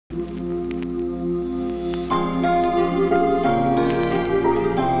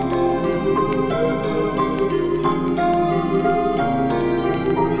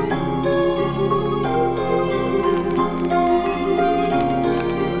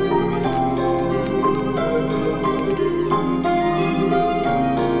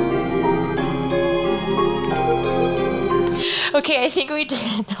Okay, I think we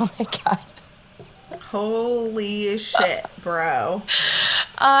did. Oh my God. Holy shit, bro.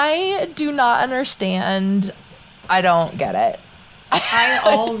 I do not understand. I don't get it. I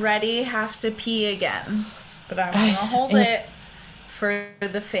already have to pee again, but I'm going to hold it for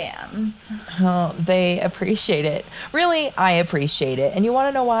the fans. Oh, they appreciate it. Really, I appreciate it. And you want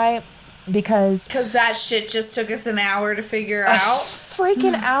to know why? Because that shit just took us an hour to figure out.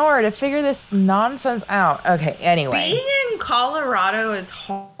 Freaking hour to figure this nonsense out. Okay, anyway. Being in Colorado is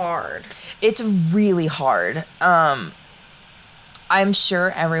hard. It's really hard. I'm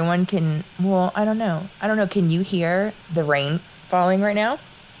sure everyone can... Well, I don't know. Can you hear the rain falling right now?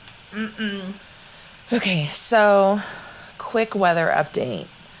 Mm-mm. Okay, so... Quick weather update.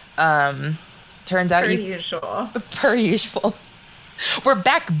 Turns out Per usual. We're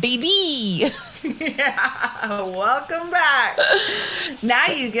back, baby! Yeah, welcome back. Now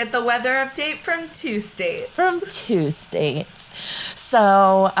you get the weather update from 2 states.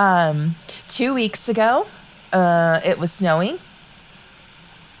 So, 2 weeks ago, it was snowing.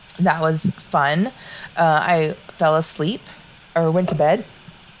 That was fun. I fell asleep, or went to bed,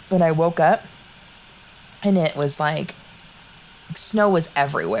 when I woke up, and it was like, snow was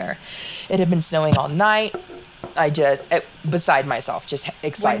everywhere. It had been snowing all night. Beside myself, just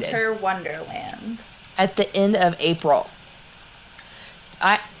excited. Winter Wonderland. At the end of April.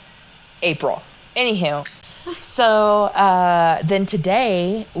 April. Anywho. So, then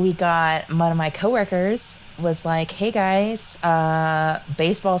today, we got one of my coworkers was like, hey guys,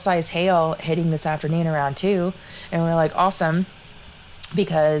 baseball-sized hail hitting this afternoon around 2. And we're like, awesome.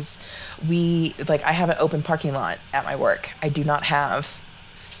 Because I have an open parking lot at my work. I do not have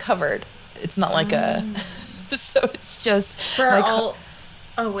covered. It's not like so it's just for like, all.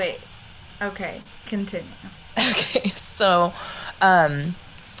 Oh wait. Okay, continue. Okay, so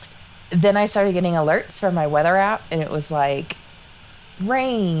then I started getting alerts from my weather app, and it was like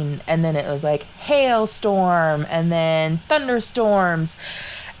rain, and then it was like hailstorm, and then thunderstorms,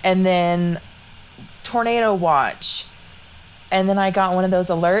 and then tornado watch. And then I got one of those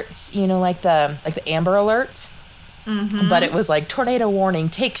alerts, like the Amber Alerts. Mm-hmm. But it was like, tornado warning,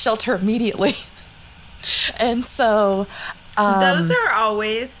 take shelter immediately. And so... those are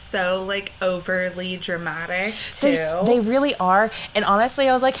always so, overly dramatic, too. They really are. And honestly,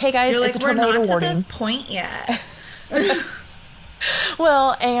 I was like, hey, guys, it's a tornado warning. We're not to this point yet.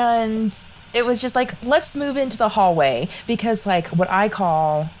 Well, and it was just like, let's move into the hallway. Because, what I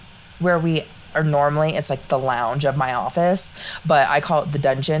call where we... or normally it's like the lounge of my office, but I call it the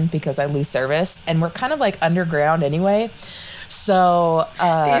dungeon because I lose service, and we're kind of underground anyway. So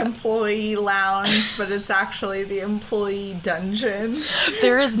the employee lounge, but it's actually the employee dungeon.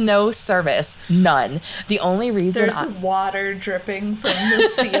 There is no service, none. The only reason there's water dripping from the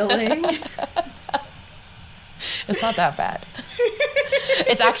ceiling. It's not that bad.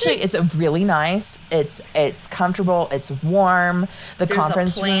 It's really nice. It's comfortable. It's warm. There's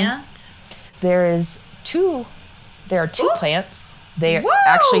conference a plant. Room. There are two plants. That's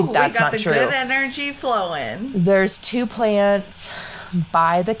we got not the true. Good energy flowing. There's 2 plants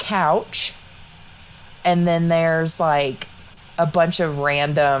by the couch, and then there's a bunch of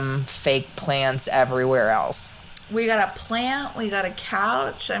random fake plants everywhere else. We got a plant. We got a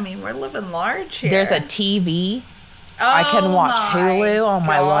couch. I mean, we're living large here. There's a TV. I can watch Hulu on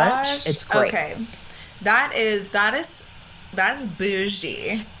my lunch. It's great. Okay, that's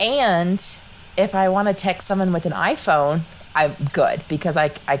bougie. And if I want to text someone with an iPhone, I'm good because I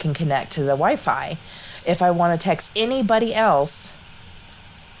can connect to the Wi-Fi. If I want to text anybody else,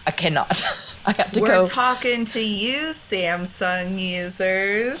 I cannot. I have to go. We're talking to you, Samsung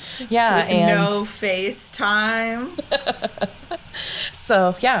users. Yeah, with no FaceTime.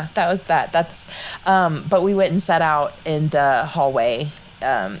 So yeah, that was that. That's. But we went and sat out in the hallway,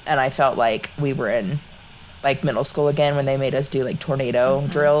 and I felt like we were in middle school again when they made us do tornado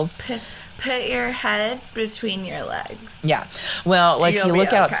drills. Put your head between your legs. Yeah. Well, you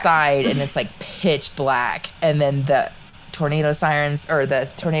look outside and it's pitch black, and then the tornado sirens or the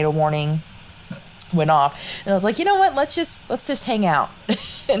tornado warning went off, and I was like, you know what? Let's just hang out.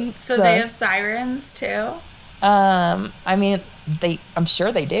 And so they have sirens too? I mean, I'm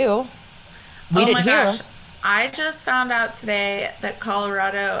sure they do. We didn't hear. Gosh. I just found out today that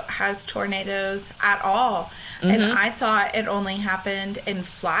Colorado has tornadoes at all. Mm-hmm. And I thought it only happened in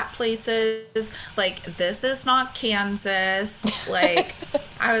flat places. This is not Kansas.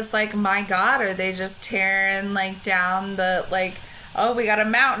 I was like, my God, are they just tearing, down the, oh, we got a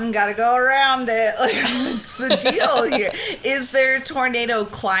mountain, got to go around it. What's the deal here? Is there a tornado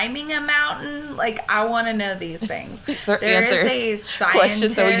climbing a mountain? I want to know these things. There is a scientist.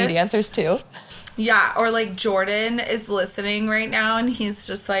 Questions that we need answers to. Yeah, or like Jordan is listening right now and he's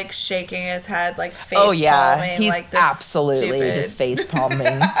just like shaking his head, like face Oh yeah, palming, he's like this absolutely stupid. just face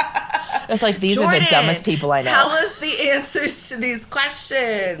palming. It's like, these Jordan, are the dumbest people I know. Tell us the answers to these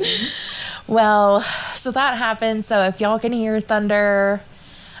questions. Well, so that happened. So if y'all can hear thunder,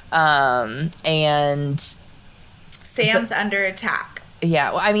 and Sam's under attack.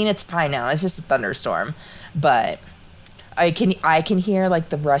 yeah, well, I mean, it's fine now. It's just a thunderstorm, but I can hear like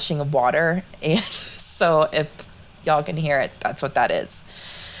the rushing of water, and so if y'all can hear it, that's what that is.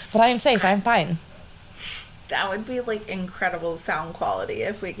 But I am safe. I'm fine. That would be like incredible sound quality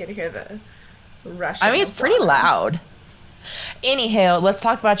if we could hear the rushing. I mean, it's pretty loud. Anyhow, let's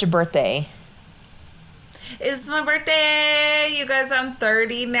talk about your birthday. It's my birthday. You guys, I'm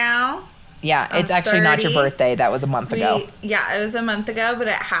 30 now. Yeah, it's actually 30. not your birthday. That was a month ago. Yeah, it was a month ago, but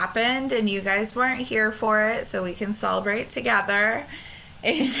it happened, and you guys weren't here for it, so we can celebrate together.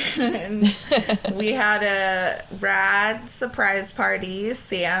 And we had a rad surprise party.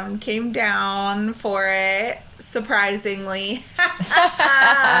 Sam came down for it, surprisingly.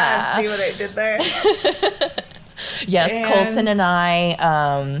 See what I did there? Yes, And Colton and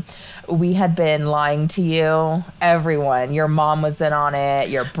I, we had been lying to you. Everyone. Your mom was in on it.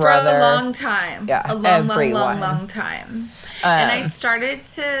 Your brother. For a long time. Yeah, a long, everyone. long time. And I started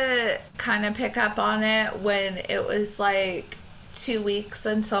to kind of pick up on it when it was like 2 weeks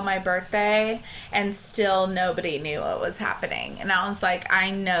until my birthday, and still nobody knew what was happening. And I was like,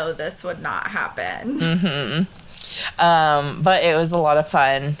 I know this would not happen. Mm-hmm. But it was a lot of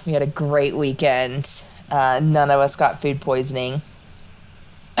fun. We had a great weekend. None of us got food poisoning.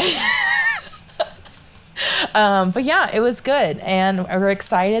 But yeah, it was good. And we're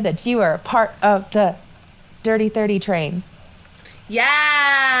excited that you are a part of the Dirty 30 train.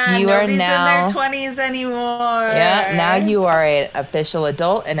 Yeah, you nobody's are now in their 20s anymore. Yeah, now you are an official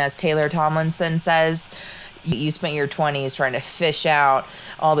adult, and as Taylor Tomlinson says, you spent your 20s trying to fish out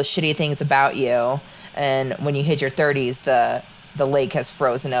all the shitty things about you, and when you hit your 30s, the lake has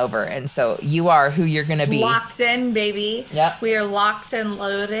frozen over, and so you are who you're going to be. Locked in, baby. Yep. We are locked and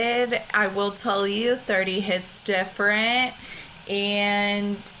loaded. I will tell you, 30 hits different,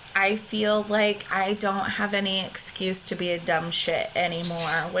 and I feel like I don't have any excuse to be a dumb shit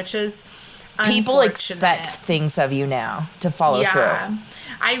anymore, which is people expect things of you now to follow through.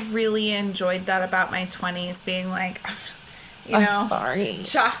 I really enjoyed that about my 20s, being like, you know, I'm sorry.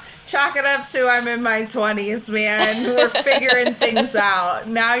 Chalk it up to I'm in my 20s, man. We're figuring things out.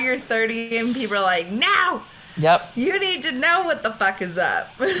 Now you're 30 and people are like, now. Yep. You need to know what the fuck is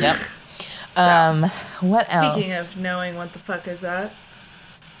up. Yep. What else? Speaking of knowing what the fuck is up.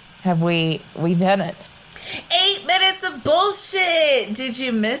 We've done it. 8 minutes of bullshit. Did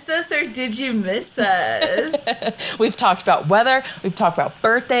you miss us or did you miss us? We've talked about weather. We've talked about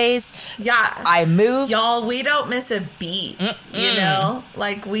birthdays. Yeah. I moved. Y'all, we don't miss a beat. You know?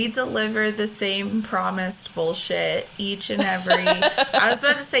 Like, we deliver the same promised bullshit each and every... I was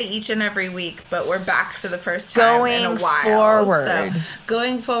about to say each and every week, but we're back for the first time in a while. Forward. So,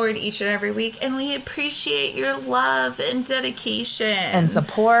 going forward each and every week. And we appreciate your love and dedication. And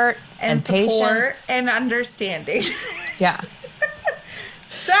support. And patience. And understanding. Yeah.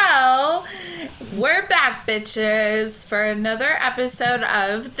 So, we're back, bitches, for another episode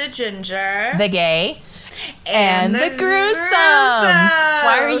of The Ginger. The Gay. And the gruesome.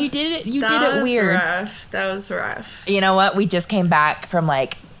 Why are you did it? You did it weird. That was rough. You know what? We just came back from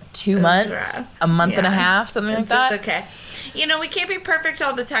like 2 months, a month and a half, something like that. Okay. You know, we can't be perfect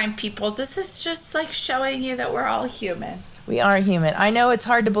all the time, people. This is just like showing you that we're all human. We are human. I know it's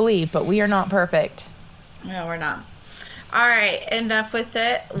hard to believe, but we are not perfect. No, we're not. All right, enough with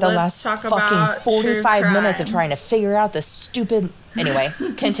it. Let's talk about 45 minutes of trying to figure out this stupid... Anyway,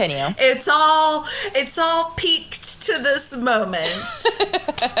 continue. It's all peaked to this moment.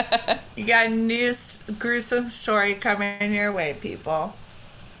 You got a new gruesome story coming your way, people.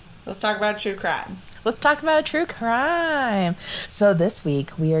 Let's talk about true crime. Let's talk about a true crime. So this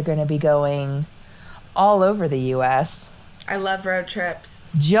week, we are going to be going all over the U.S. I love road trips.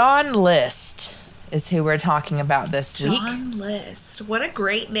 John List is who we're talking about this week. John List. What a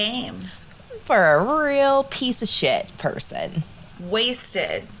great name. For a real piece of shit person.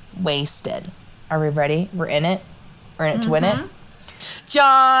 Wasted. Are we ready? We're in it. We're in it to win it.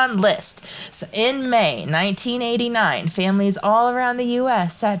 John List. So in May 1989, families all around the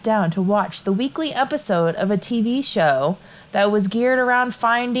U.S. sat down to watch the weekly episode of a TV show that was geared around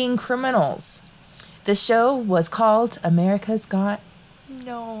finding criminals. The show was called America's Got...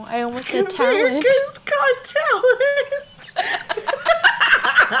 No, I almost said Talent. America's Got Talent.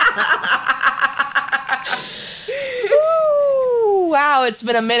 Ooh, wow. Wow, it's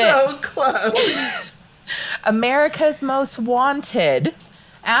been a minute. So close. America's Most Wanted.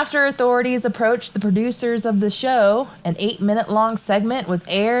 After authorities approached the producers of the show, an 8-minute-long segment was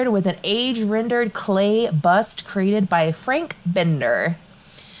aired with an age-rendered clay bust created by Frank Bender.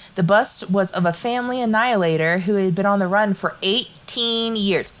 The bust was of a family annihilator who had been on the run for 18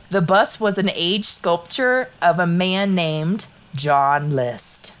 years. The bust was an age sculpture of a man named John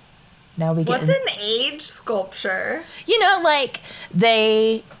List. Now we get What's an age sculpture? You know, like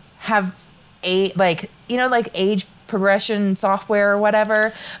they have age progression software or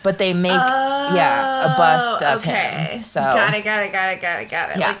whatever, but they make a bust of him. So got it.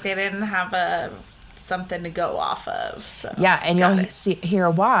 Yeah. Like they didn't have something to go off of. So yeah, and you'll hear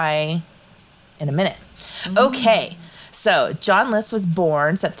why in a minute. Okay. So, John List was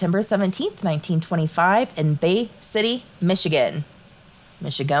born September 17th, 1925 in Bay City, Michigan.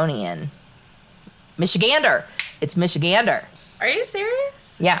 Michigander. It's Michigander. Are you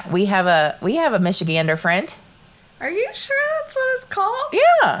serious? Yeah, we have a Michigander friend. Are you sure that's what it's called?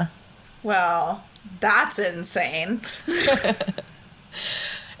 Yeah. Well, that's insane.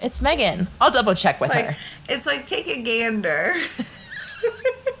 It's Megan. I'll double check with her. It's like take a gander.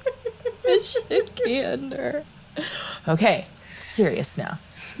 Michigander. Okay, serious now.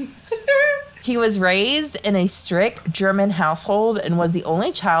 He was raised in a strict German household and was the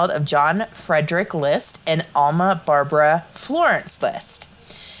only child of John Frederick List and Alma Barbara Florence List.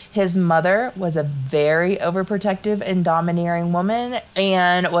 His mother was a very overprotective and domineering woman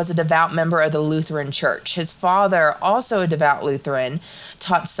and was a devout member of the Lutheran Church. His father, also a devout Lutheran,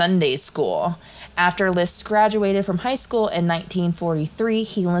 taught Sunday school. After List graduated from high school in 1943,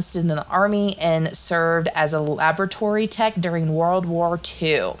 he enlisted in the Army and served as a laboratory tech during World War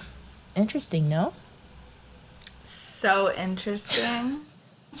II. Interesting, no? So interesting.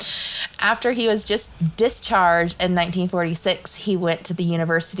 After he was just discharged in 1946, he went to the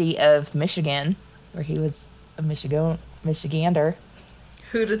University of Michigan, where he was a Michigander.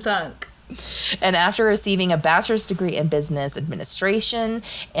 Who'd have thunk? And after receiving a bachelor's degree in business administration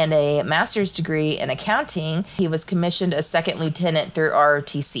and a master's degree in accounting, he was commissioned as second lieutenant through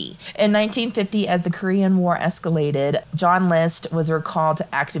ROTC. In 1950, as the Korean War escalated, John List was recalled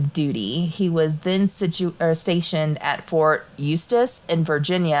to active duty. He was then stationed at Fort Eustis in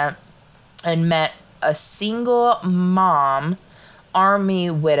Virginia and met a single mom Army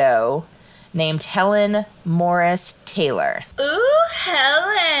widow named Helen Morris Taylor. Ooh,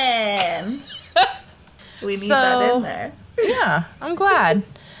 Helen! We need that in there. Yeah, I'm glad.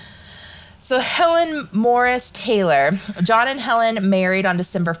 So Helen Morris Taylor. John and Helen married on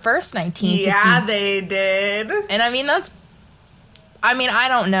December 1st, 1950. Yeah, they did. And I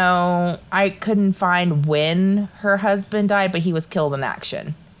don't know. I couldn't find when her husband died, but he was killed in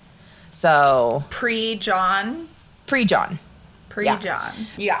action. So. Pre-John? Pre-John.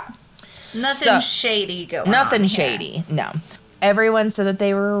 Yeah. Nothing shady going on. Nothing shady, no. Everyone said that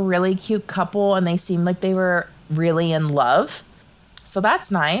they were a really cute couple and they seemed like they were really in love. So that's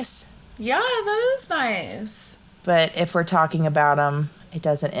nice. Yeah, that is nice. But if we're talking about them, it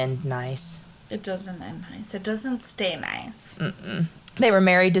doesn't end nice. It doesn't end nice. It doesn't stay nice. Mm-mm. They were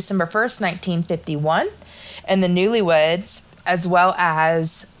married December 1st, 1951. And the newlyweds, as well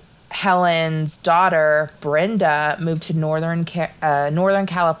as Helen's daughter, Brenda, moved to Northern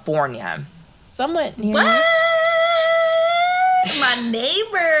California. Somewhat near. What? My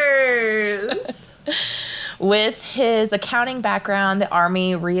neighbors. With his accounting background, the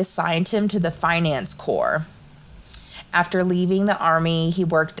Army reassigned him to the Finance Corps. After leaving the Army, he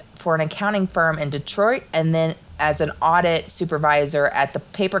worked for an accounting firm in Detroit and then as an audit supervisor at the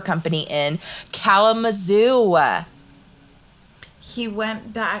paper company in Kalamazoo. He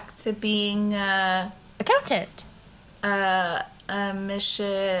went back to being accountant.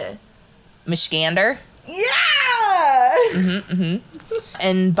 Michigander. Yeah.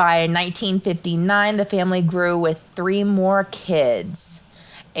 And by 1959, the family grew with 3 more kids.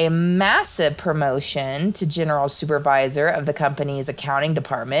 A massive promotion to general supervisor of the company's accounting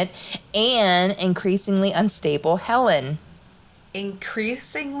department, and increasingly unstable Helen.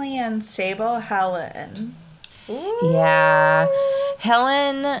 Increasingly unstable Helen. Ooh. Yeah.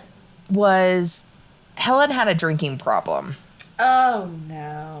 Helen had a drinking problem. Oh,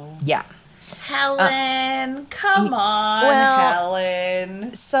 no. Yeah. Helen, come on,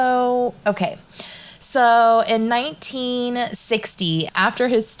 Helen. So, okay. So, in 1960, after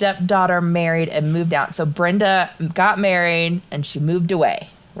his stepdaughter married and moved out, so Brenda got married and she moved away,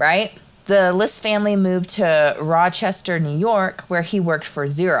 right? The List family moved to Rochester, New York, where he worked for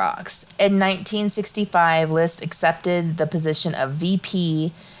Xerox. In 1965, List accepted the position of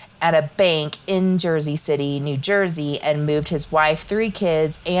VP at a bank in Jersey City, New Jersey, and moved his wife, 3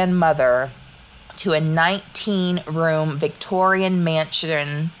 kids, and mother to a 19-room Victorian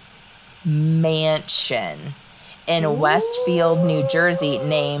mansion in Westfield, New Jersey,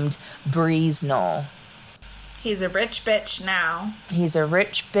 named Breeznell. He's a rich bitch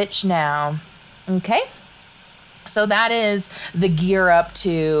now. Okay. So that is the gear up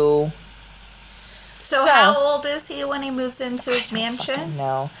to... So how old is he when he moves into his mansion?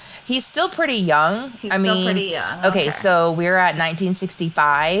 No. He's still pretty young. He's still pretty young. Okay, so we're at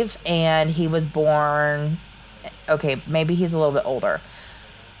 1965, and he was born... Okay, maybe he's a little bit older.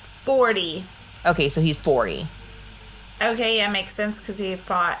 40. Okay, so he's 40. Okay, yeah, makes sense because he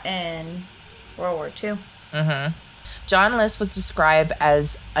fought in World War II. Mm-hmm. John List was described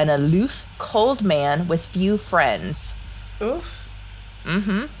as an aloof, cold man with few friends. Oof.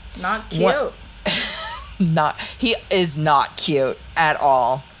 Mm-hmm. Not cute. He is not cute at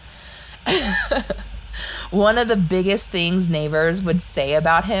all. One of the biggest things neighbors would say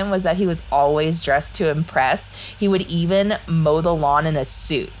about him was that he was always dressed to impress. He would even mow the lawn in a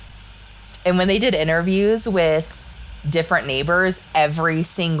suit. And when they did interviews with different neighbors, every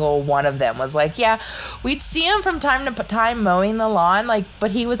single one of them was like, yeah, we'd see him from time to time mowing the lawn,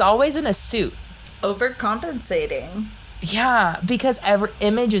 but he was always in a suit. Overcompensating. Yeah, because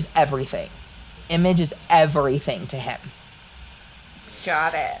image is everything. Image is everything to him.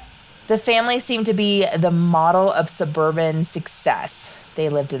 Got it. The family seemed to be the model of suburban success. They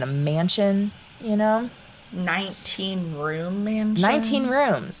lived in a mansion, 19-room mansion? 19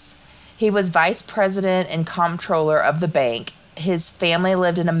 rooms. He was vice president and comptroller of the bank. His family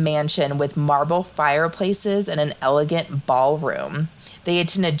lived in a mansion with marble fireplaces and an elegant ballroom. They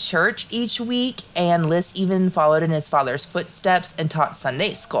attended church each week, and List even followed in his father's footsteps and taught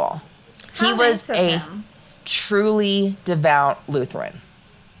Sunday school. He was a truly devout Lutheran.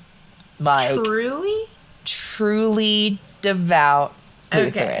 Truly devout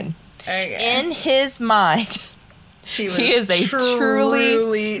Lutheran. Okay. In his mind... He is a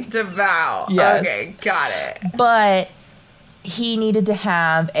truly devout. Yes. Okay, got it. But he needed to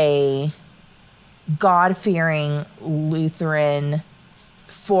have a God-fearing Lutheran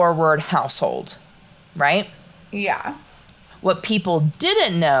forward household, right? Yeah. What people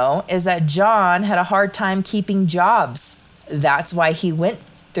didn't know is that John had a hard time keeping jobs. That's why he went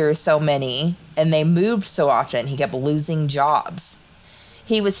through so many, and they moved so often. He kept losing jobs.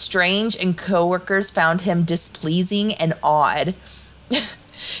 He was strange, and coworkers found him displeasing and odd.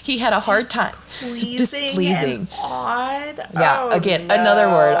 He had a hard time. Displeasing and odd? Yeah, again, another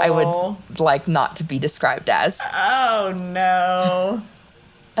word I would like not to be described as. Oh, no.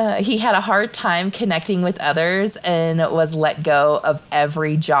 He had a hard time connecting with others and was let go of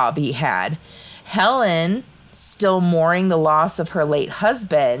every job he had. Helen, still mourning the loss of her late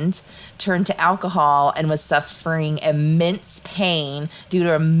husband, turned to alcohol and was suffering immense pain due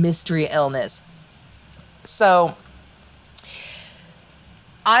to a mystery illness. So,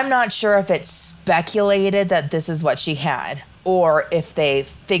 I'm not sure if it's speculated that this is what she had, or if they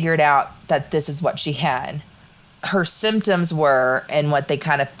figured out that this is what she had. Her symptoms were, and what they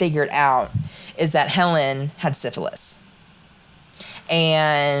kind of figured out, is that Helen had syphilis.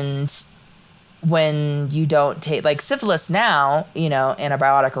 And when you don't take, syphilis now,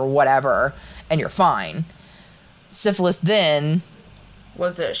 antibiotic or whatever, and you're fine. Syphilis then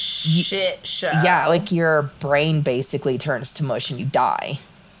was a shit show. Yeah, your brain basically turns to mush and you die.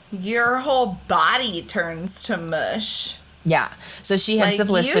 Your whole body turns to mush. Yeah. So she had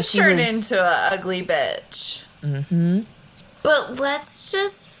syphilis. You so she turn was into an ugly bitch. Mm-hmm. But let's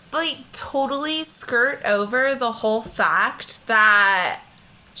just totally skirt over the whole fact that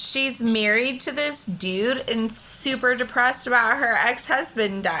she's married to this dude and super depressed about her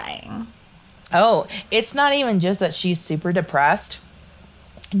ex-husband dying. Oh, it's not even just that she's super depressed.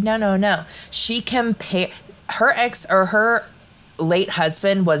 No. She her late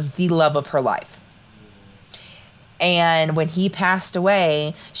husband was the love of her life. And when he passed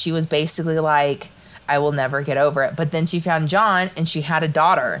away, she was basically like, I will never get over it. But then she found John and she had a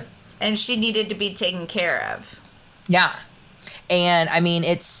daughter. And she needed to be taken care of. Yeah. And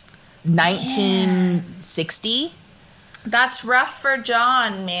it's 1960. That's rough for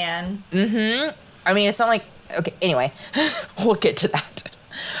John, man. Mm-hmm. It's not okay, anyway, we'll get to that.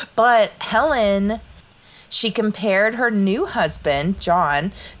 But Helen, she compared her new husband,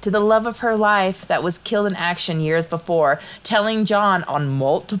 John, to the love of her life that was killed in action years before, telling John on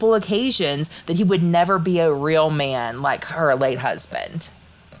multiple occasions that he would never be a real man like her late husband.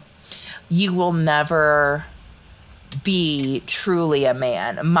 You will never be truly a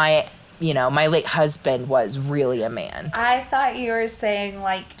man. My my late husband was really a man. I thought you were saying,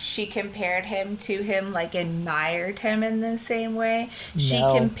 like, she compared him to him, like, admired him in the same way. She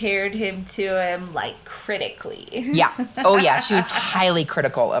compared him to him, like, critically. Yeah. Oh, yeah. She was highly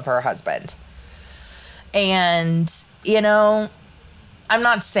critical of her husband. And, I'm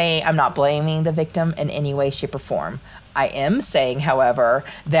not blaming the victim in any way, shape, or form. I am saying, however,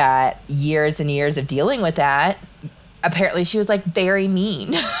 that years and years of dealing with that, apparently she was, like, very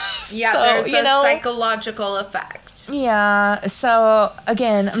mean. Yeah, so, there's a psychological effect. Yeah. So,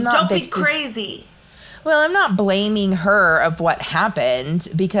 again, don't be crazy. Well, I'm not blaming her of what happened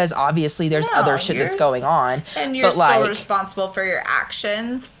because obviously there's other shit that's going on. And you're still responsible for your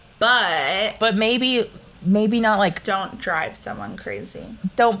actions, but maybe not, like, don't drive someone crazy.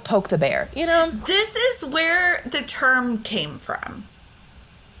 Don't poke the bear, This is where the term came from.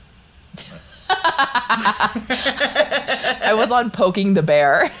 I was on poking the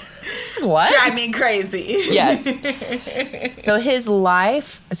bear. What? Drive me crazy. Yes. So his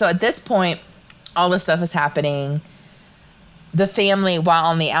life, at this point, all this stuff is happening. The family, while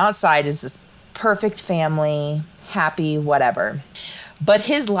on the outside, is this perfect family, happy, whatever. But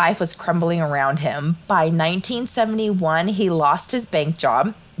his life was crumbling around him. By 1971, he lost his bank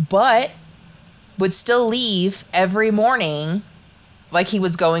job, but would still leave every morning like he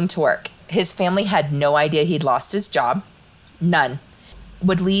was going to work. His family had no idea he'd lost his job. None.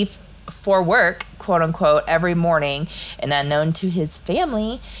 Would leave for work, quote unquote, every morning. And unknown to his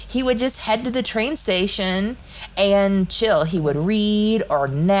family, he would just head to the train station and chill. He would read or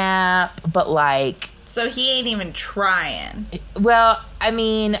nap, but like... So he ain't even trying. Well, I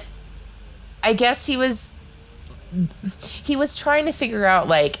mean, I guess he was trying to figure out,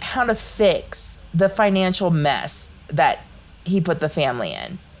 like, how to fix the financial mess that he put the family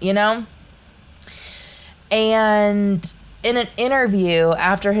in, And in an interview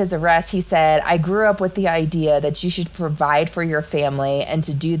after his arrest, he said, "I grew up with the idea that you should provide for your family, and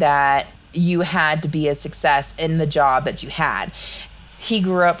to do that, you had to be a success in the job that you had." He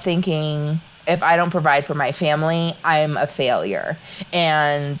grew up thinking, if I don't provide for my family, I'm a failure.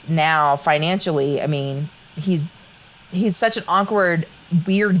 And now financially, I mean, he's such an awkward,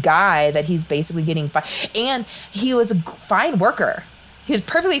 weird guy that he's basically getting and he was a fine worker. He was a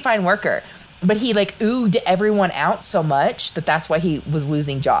perfectly fine worker. But he, like, oohed everyone out so much that's why he was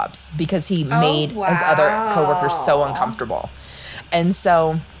losing jobs, because he made his other coworkers so uncomfortable. And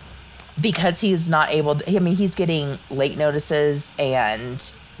so because he's not able to, I mean, he's getting late notices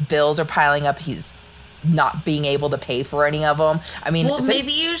and bills are piling up. He's not being able to pay for any of them. I mean, well,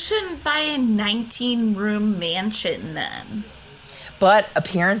 maybe you shouldn't buy a 19-room mansion then. But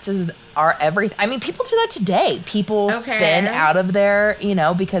appearances are everything. I mean, people do that today. People spin out of there,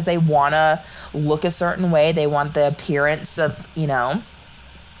 because they want to look a certain way. They want the appearance of,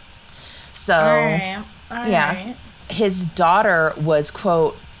 So, all right. His daughter was,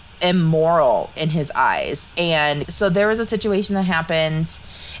 quote, immoral in his eyes. And so there was a situation that happened,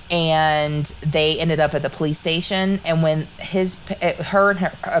 and they ended up at the police station. And when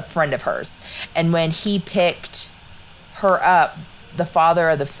a friend of hers, and when he picked her up, the father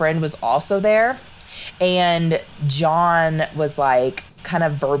of the friend was also there, and John was, like, kind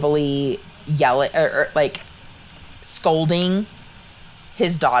of verbally yelling or like scolding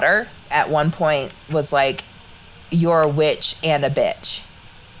his daughter. At one point was like, "You're a witch and a bitch."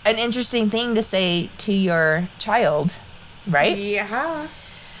 An interesting thing to say to your child, right? Yeah.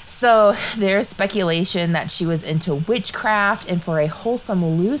 So there's speculation that she was into witchcraft, and for a wholesome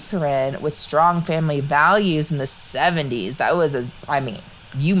Lutheran with strong family values in the 70s, that was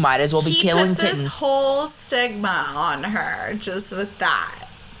you might as well be killing kittens. He put this whole stigma on her just with that.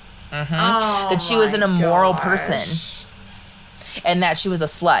 Mm-hmm. Oh, that she was an immoral person, and that she was a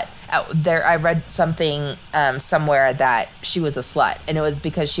slut. I read something somewhere that she was a slut, and it was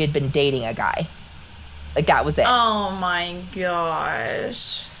because she had been dating a guy. Like, that was it. Oh my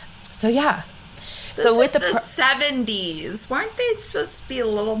gosh. So yeah. This is the 70s. Weren't they supposed to be a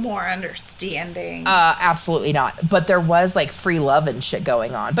little more understanding? Absolutely not. But there was, like, free love and shit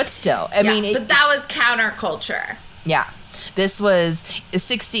going on. But still, I mean, but that was counterculture. Yeah. This was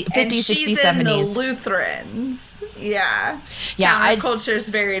 50s, 60s, 70s. She's in the Lutherans. Yeah. Yeah. Counterculture is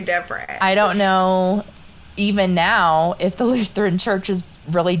very different. I don't know, even now, if the Lutheran Church is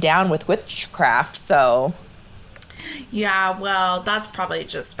really down with witchcraft, so... Yeah, well, that's probably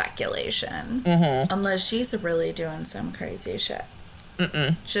just speculation. Mm-hmm. Unless she's really doing some crazy shit.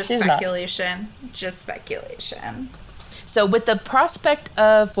 Just speculation. Just speculation. So with the prospect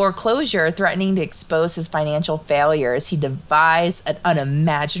of foreclosure threatening to expose his financial failures, he devised an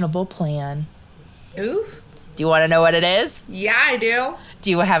unimaginable plan. Ooh. Do Do you want to know what it is? Yeah, I do.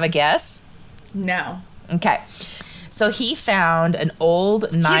 Do you have a guess? No. Okay. So he found an old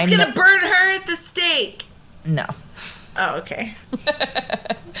He's going to burn her at the stake. No. Oh, okay.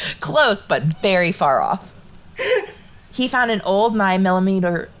 Close, but very far off. He found an old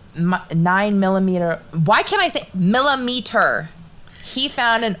 9mm. Why can't I say millimeter? He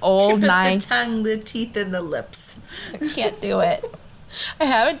found an old The tongue, the teeth, and the lips. I can't do it. I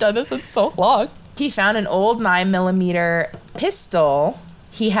haven't done this in so long. He found an old 9mm pistol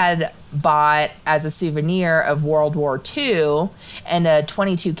he had bought as a souvenir of World War II and a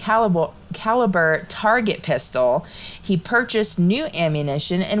 .22 caliber target pistol. He purchased new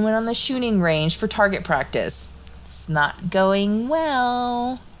ammunition and went on the shooting range for target practice. It's not going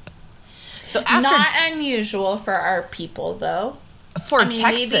well. So after, not unusual for our people, though. For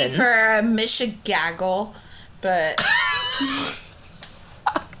Texans. Maybe for a Michigaggle, but...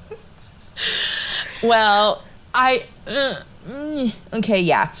 Well, okay,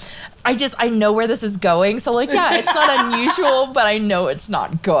 yeah. I know where this is going. So, like, yeah, it's not unusual, but I know it's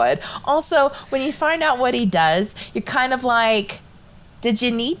not good. Also, when you find out what he does, you're kind of like, did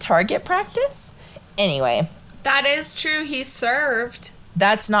you need target practice? Anyway. That is true. He served.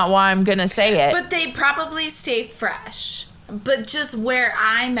 That's not why I'm going to say it. But they probably stay fresh. But just where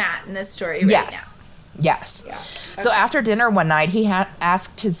I'm at in this story right now. Yes. Yeah. Okay. So after dinner one night, he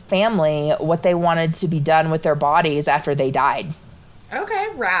asked his family what they wanted to be done with their bodies after they died. Okay,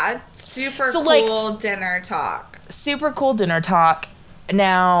 rad. Super cool dinner talk. Super cool dinner talk.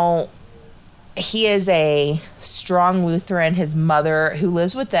 Now, he is a strong Lutheran. His mother, who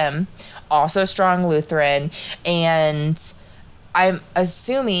lives with them, also strong Lutheran. And I'm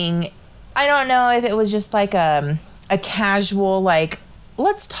assuming, I don't know if it was just like a casual, like,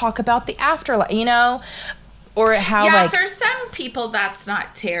 let's talk about the afterlife, you know? Or how, yeah, like... for some people, that's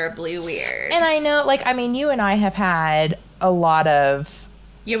not terribly weird. And I know, like, I mean, you and I have had a lot of...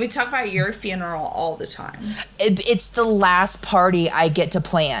 Yeah, we talk about your funeral all the time. It's the last party I get to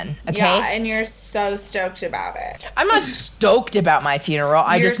plan, okay? Yeah, and you're so stoked about it. I'm not stoked about my funeral.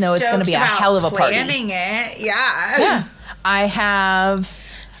 I just know it's going to be a hell of a party. Planning it, yeah. Yeah. I have...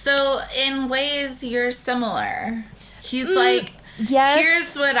 So, in ways, you're similar. He's like... Yes.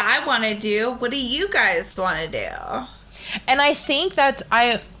 Here's what I want to do. What do you guys want to do? And I think that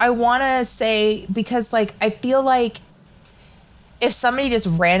I want to say, because, like, I feel like if somebody just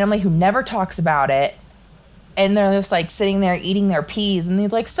randomly who never talks about it and they're just, like, sitting there eating their peas and they're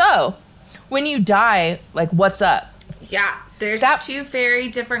like, so, when you die, like, what's up? Yeah. There's two very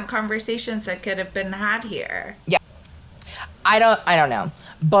different conversations that could have been had here. Yeah. I don't know.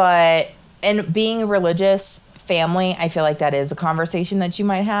 But, and being religious... family, I feel like that is a conversation that you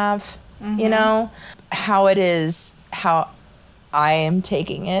might have, you know, how it is, how I am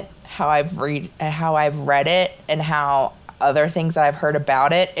taking it, how I've read it, and how other things that I've heard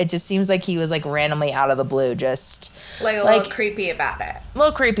about it. It just seems like he was like randomly out of the blue, just like a little creepy about it. A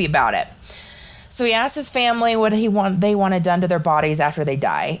little creepy about it. So he asked his family what they wanted done to their bodies after they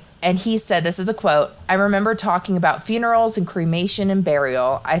die. And he said, this is a quote, "I remember talking about funerals and cremation and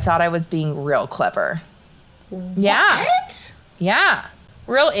burial. I thought I was being real clever." Yeah. What? Yeah.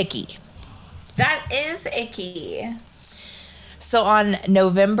 Real icky. That is icky. So on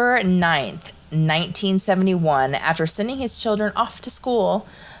November 9th, 1971, after sending his children off to school,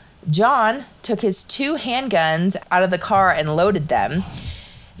 John took his 2 handguns out of the car and loaded them,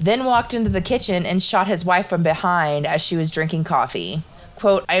 then walked into the kitchen and shot his wife from behind as she was drinking coffee.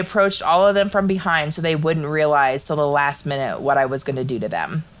 Quote, "I approached all of them from behind so they wouldn't realize till the last minute what I was going to do to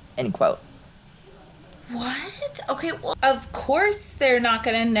them." End quote. What? Okay, well, of course they're not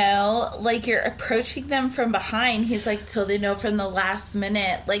going to know. Like, you're approaching them from behind. He's like, till they know from the last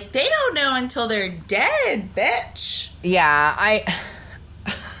minute. Like, they don't know until they're dead, bitch. Yeah,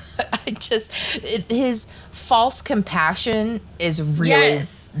 his false compassion is really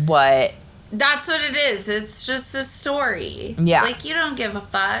what... That's what it is. It's just a story. Yeah. Like, you don't give a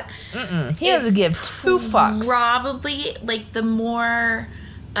fuck. He doesn't give 2 fucks. Probably, like, the more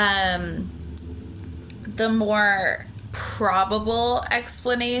probable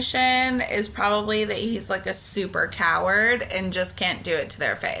explanation is probably that he's like a super coward and just can't do it to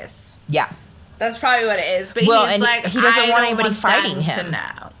their face. Yeah. That's probably what it is. But well, he's and like, he doesn't want anybody want fighting him to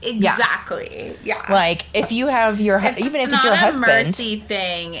know. Exactly. Yeah. Like, if you have even if it's your husband. It's not a mercy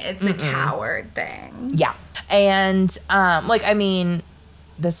thing. It's a coward thing. Yeah. And, like, I mean,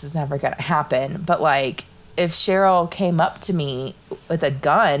 this is never going to happen. But, like, if Cheryl came up to me with a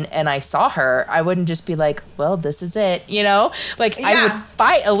gun and I saw her, I wouldn't just be like, well, this is it, you know? Like, yeah. I would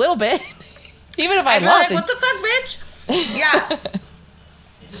fight a little bit. Even if I lost. Like, what the fuck, bitch? Yeah.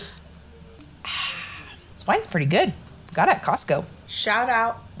 This wine's pretty good. Got it at Costco. Shout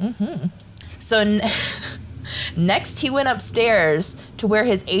out. So next, he went upstairs to where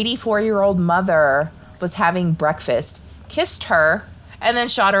his 84-year-old mother was having breakfast, kissed her, and then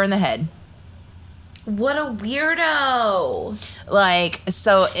shot her in the head. What a weirdo. Like,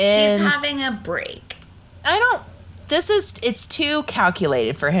 so in... He's having a break. It's too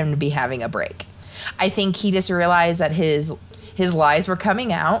calculated for him to be having a break. I think he just realized that his lies were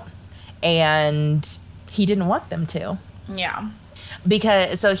coming out, and he didn't want them to. Yeah.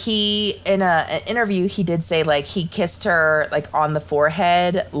 Because, so he, in an interview, he did say, like, he kissed her, like, on the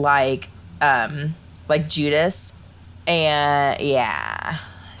forehead, like Judas. And, yeah.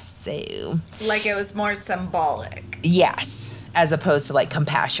 So. Like it was more symbolic. Yes. As opposed to, like,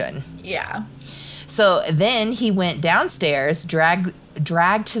 compassion. Yeah. So then he went downstairs, dragged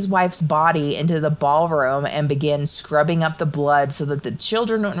his wife's body into the ballroom and began scrubbing up the blood so that the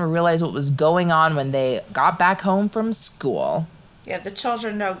children wouldn't realize what was going on when they got back home from school. Yeah, the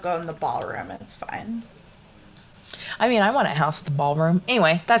children don't go in the ballroom. It's fine. I mean, I want a house with a ballroom.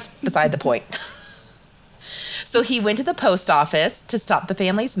 Anyway, that's beside the point. So he went to the post office to stop the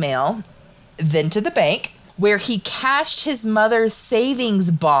family's mail, then to the bank, where he cashed his mother's savings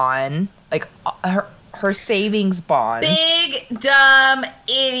bond, like her savings bonds. Big dumb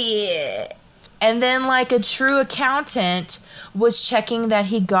idiot. And then, like a true accountant, was checking that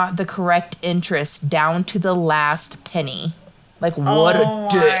he got the correct interest down to the last penny. Like, what a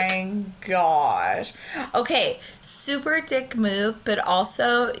dick. Oh my gosh. Okay, super dick move, but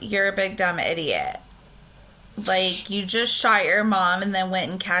also you're a big dumb idiot. Like, you just shot your mom and then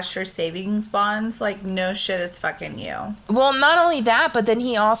went and cashed her savings bonds. Like, no shit is fucking you. Well, not only that, but then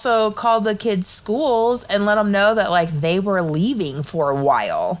he also called the kids' schools and let them know that, like, they were leaving for a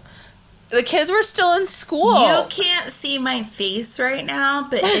while. The kids were still in school. You can't see my face right now,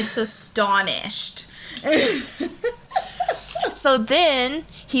 but it's astonished. So then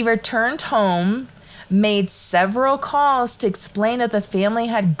he returned home, made several calls to explain that the family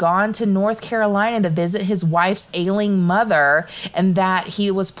had gone to North Carolina to visit his wife's ailing mother and that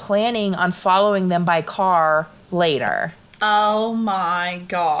he was planning on following them by car later. Oh my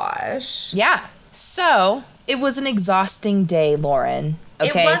gosh. Yeah. So it was an exhausting day, Lauren.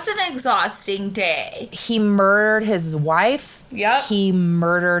 Okay. It was an exhausting day. He murdered his wife. Yep. He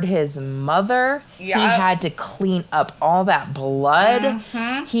murdered his mother. Yep. He had to clean up all that blood.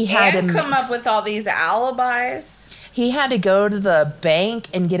 Mm-hmm. He had to to come up with all these alibis. He had to go to the bank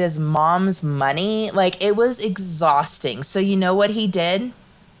and get his mom's money. Like, it was exhausting. So you know what he did?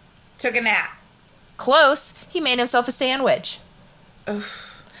 Took a nap. Close. He made himself a sandwich. Oof.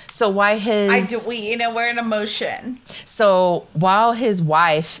 So why his... we're in emotion. So while his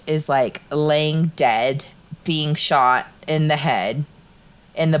wife is, like, laying dead, being shot in the head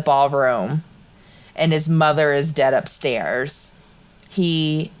in the ballroom, and his mother is dead upstairs,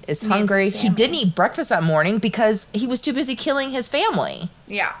 he is hungry. He didn't eat breakfast that morning because he was too busy killing his family.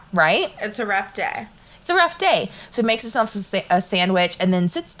 Yeah. Right? It's a rough day. It's a rough day. So he makes himself a sandwich and then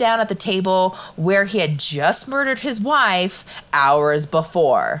sits down at the table where he had just murdered his wife hours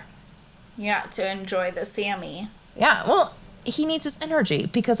before. Yeah, to enjoy the Sammy. Yeah, well, he needs his energy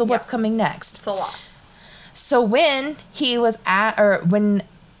because of what's coming next. It's a lot. So when he was when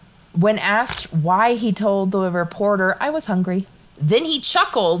asked why he told the reporter, I was hungry, then he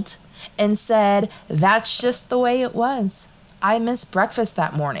chuckled and said, that's just the way it was. I missed breakfast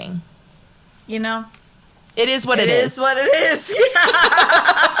that morning. You know? It is what it is. It is what it is.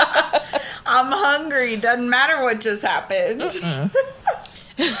 I'm hungry. Doesn't matter what just happened.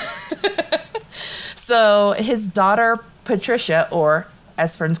 So his daughter, Patricia, or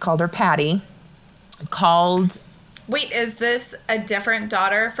as friends called her, Patty, called... Wait, is this a different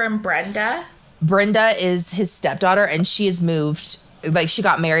daughter from Brenda? Brenda is his stepdaughter, and she has moved... Like, she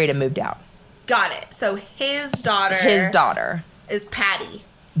got married and moved out. Got it. So his daughter... His daughter. Is Patty.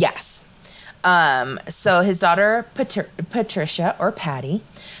 Yes. So his daughter, Patricia, or Patty,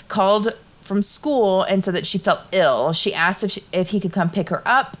 called from school and said that she felt ill. She asked if he could come pick her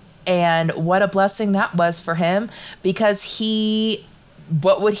up, and what a blessing that was for him, because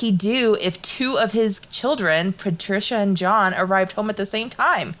what would he do if two of his children, Patricia and John, arrived home at the same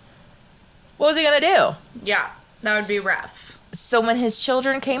time? What was he going to do? Yeah, that would be rough. So when his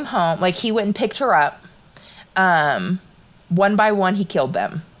children came home, like, he went and picked her up, one by one, he killed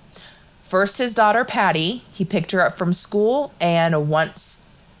them. First, his daughter, Patty, he picked her up from school, and once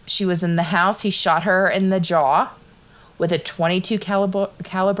she was in the house, he shot her in the jaw with a .22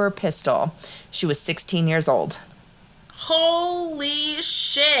 caliber pistol. She was 16 years old. Holy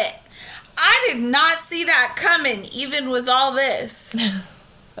shit. I did not see that coming, even with all this.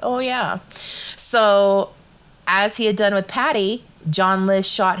 Oh, yeah. So, as he had done with Patty, John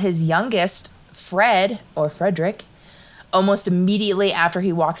List shot his youngest, Fred, or Frederick, almost immediately after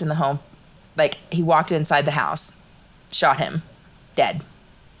he walked in the home. Like, he walked inside the house. Shot him. Dead.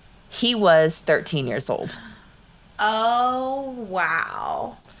 He was 13 years old. Oh,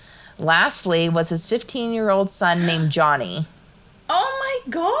 wow. Lastly was his 15-year-old son named Johnny. Oh,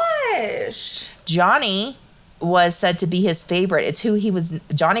 my gosh. Johnny was said to be his favorite. It's who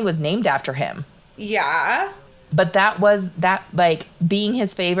Johnny was named after him. Yeah. But being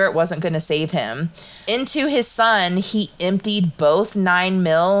his favorite wasn't going to save him. Into his son, he emptied both 9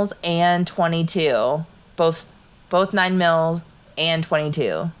 mils and 22. Both 9 mil and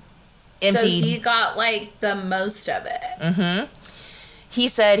 22. Emptied. So he got, like, the most of it. Mm-hmm. He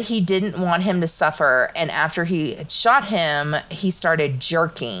said he didn't want him to suffer, and after he had shot him, he started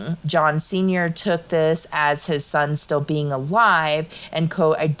jerking. John Sr. took this as his son still being alive, and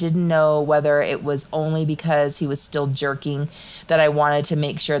quote, I didn't know whether it was only because he was still jerking that I wanted to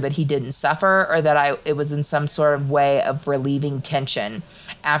make sure that he didn't suffer, or that it was in some sort of way of relieving tension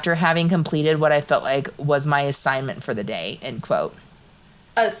after having completed what I felt like was my assignment for the day, end quote.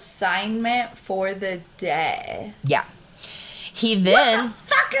 Assignment for the day. Yeah. He then... What the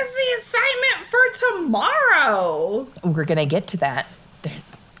fuck is the assignment for tomorrow? We're going to get to that.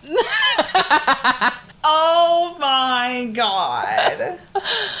 There's... Oh my God.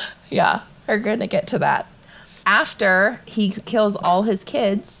 Yeah, we're going to get to that. After he kills all his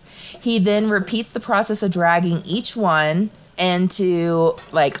kids, he then repeats the process of dragging each one into,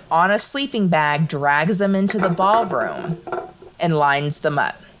 like, on a sleeping bag, drags them into the ballroom and lines them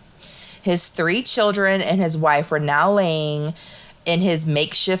up. His 3 children and his wife were now laying in his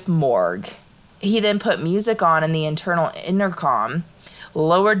makeshift morgue. He then put music on in the internal intercom,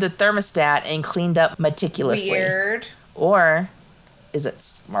 lowered the thermostat, and cleaned up meticulously. Weird. Or is it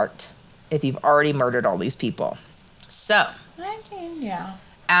smart if you've already murdered all these people? So, I mean, yeah.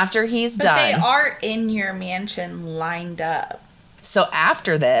 After he's but done... But they are in your mansion lined up. So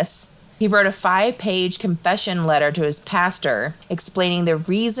after this... He wrote a 5-page confession letter to his pastor explaining the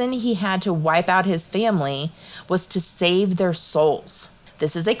reason he had to wipe out his family was to save their souls.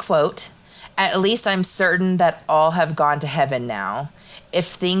 This is a quote. At least I'm certain that all have gone to heaven now. If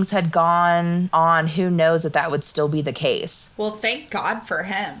things had gone on, who knows if that would still be the case. Well, thank God for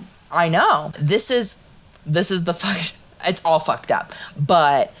him. I know. This is the fuck. It's all fucked up.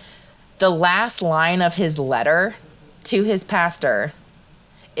 But the last line of his letter to his pastor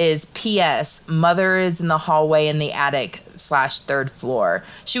is P.S. Mother is in the hallway in the attic / 3rd floor.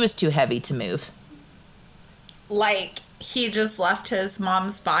 She was too heavy to move. Like, he just left his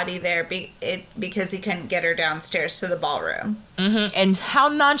mom's body there because he couldn't get her downstairs to the ballroom. Mm-hmm. And how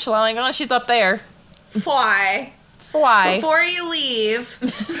nonchalant, like, oh, she's up there. Fly. Before you leave.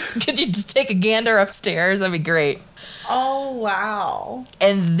 Could you just take a gander upstairs? That'd be great. Oh, wow.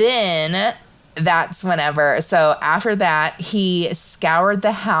 And then... that's whenever. So after that, he scoured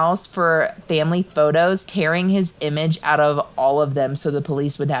the house for family photos, tearing his image out of all of them so the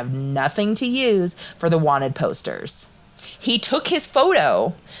police would have nothing to use for the wanted posters. He took his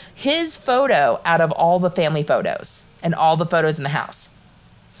photo out of all the family photos and all the photos in the house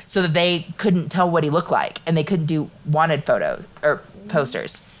so that they couldn't tell what he looked like and they couldn't do wanted photos or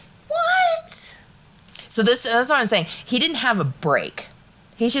posters. What? So that's what I'm saying. He didn't have a break.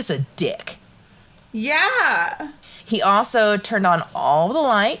 He's just a dick. Yeah. He also turned on all the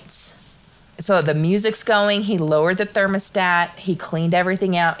lights. So the music's going. He lowered the thermostat. He cleaned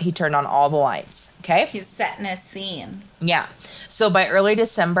everything out. He turned on all the lights. Okay? He's setting a scene. Yeah. So by early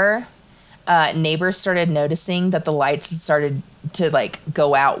December, neighbors started noticing that the lights had started to, like,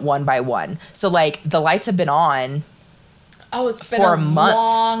 go out one by one. So, like, the lights have been on it's been for a a month.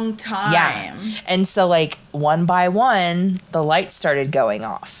 Long time. Yeah. And so, like, one by one, the lights started going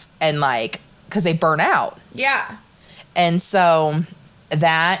off. And, like... because they burn out. Yeah. And so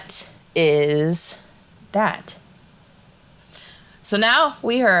that is that. So now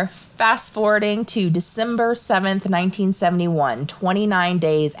we are fast forwarding to December 7th, 1971, 29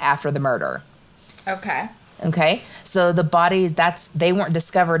 days after the murder. Okay. Okay. So the bodies, they weren't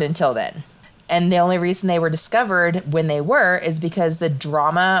discovered until then. And the only reason they were discovered when they were is because the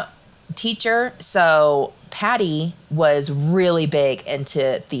drama teacher, so Patty was really big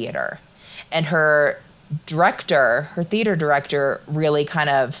into theater. And her theater director, really kind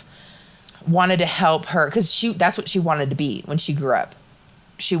of wanted to help her because that's what she wanted to be when she grew up.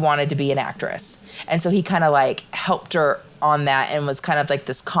 She wanted to be an actress. And so he kind of like helped her on that and was kind of like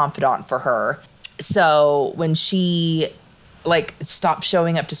this confidant for her. So when she like stopped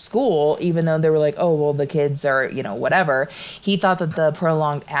showing up to school, even though they were like, oh, well, the kids are, you know, whatever. He thought that the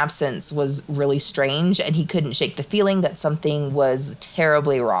prolonged absence was really strange, and he couldn't shake the feeling that something was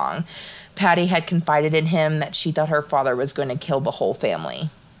terribly wrong. Patty had confided in him that she thought her father was going to kill the whole family.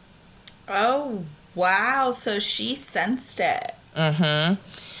 Oh, wow. So she sensed it.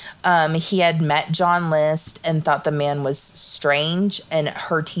 He had met John List and thought the man was strange, and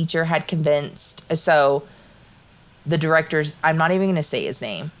her teacher had convinced. So the director's, I'm not even going to say his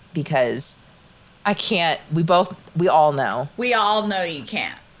name because I can't. We all know. We all know you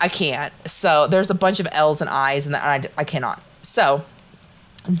can't. I can't. So there's a bunch of L's and I's, and I cannot. So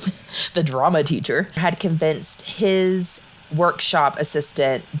the drama teacher had convinced his workshop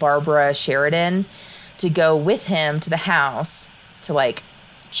assistant, Barbara Sheridan, to go with him to the house to, like,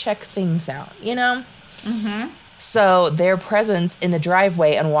 check things out, you know? So their presence in the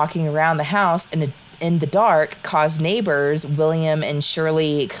driveway and walking around the house in the dark caused neighbors William and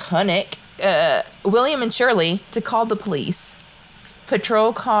Shirley Kunnick, to call the police.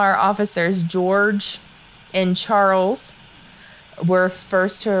 Patrol car officers George and Charles were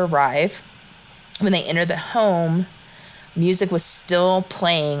first to arrive. When they entered the home, music was still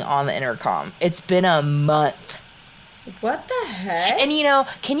playing on the intercom. It's been a month. What the heck? And, you know,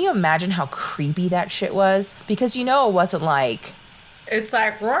 can you imagine how creepy that shit was? Because, you know, it wasn't like... It's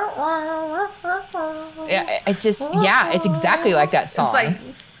like... It's just... Yeah, it's exactly like that song. It's like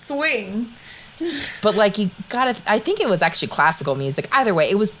swing. But, like, you gotta... I think it was actually classical music. Either way,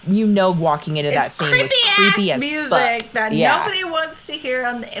 it was... You know, walking into that scene was creepy as music fuck. that nobody wants to hear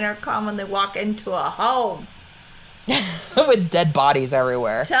on the intercom when they walk into a home. With dead bodies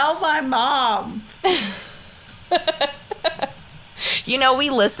everywhere. Tell my mom. You know, we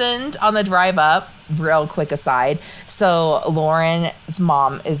listened on the drive up, real quick aside. So Lauren's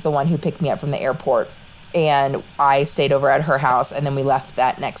mom is the one who picked me up from the airport, and I stayed over at her house, and then we left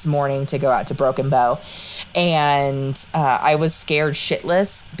that next morning to go out to Broken Bow. And I was scared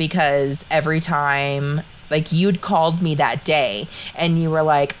shitless because every time, like, you'd called me that day and you were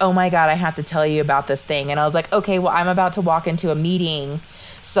like, oh my God, I have to tell you about this thing. And I was like, okay, well, I'm about to walk into a meeting,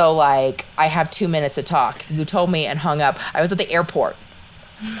 so, like, I have 2 minutes to talk. You told me and hung up. I was at the airport.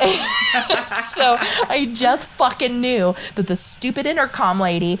 So I just fucking knew that the stupid intercom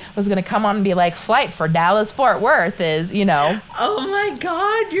lady was going to come on and be like, flight for Dallas Fort Worth is, you know. Oh my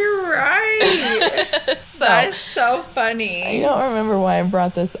God, you're right. So, that is so funny. I don't remember why I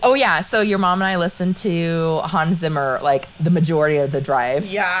brought this. Oh yeah, so your mom and I listened to Hans Zimmer like the majority of the drive.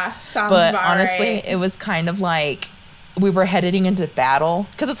 Yeah, sounds but about honestly, right. It was kind of like we were heading into battle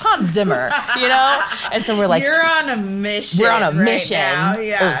because it's Hans Zimmer, you know? And so we're like, you're on a mission. We're on a mission. Now.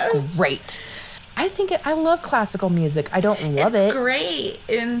 Yeah. It was great. I love classical music. I don't love it. It's great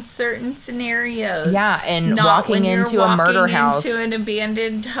in certain scenarios. Yeah, and not walking into a murder house. Into an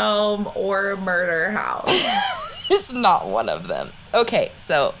abandoned home or a murder house. It's not one of them. Okay,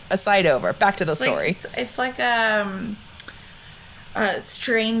 so aside over. Back to the story. It's like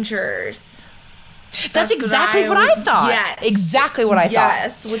Strangers. That's exactly what I thought. Yes. Exactly what I thought.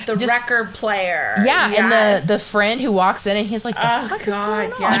 Yes, with the record player. Yeah, yes. And the friend who walks in and he's like, the fuck is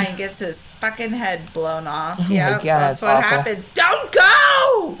going on? Yeah, he gets his fucking head blown off. Oh yeah, my God, that's what awful. happened. Don't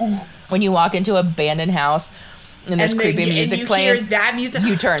go! When you walk into an abandoned house and there's creepy music playing, and you hear that music,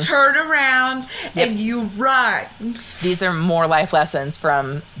 you turn around, and you run. These are more life lessons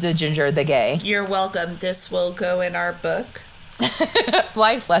from the Ginger the Gay. You're welcome. This will go in our book.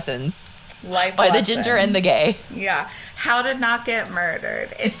 Life lessons. Life by lessons. The Ginger and the Gay. Yeah. How to not get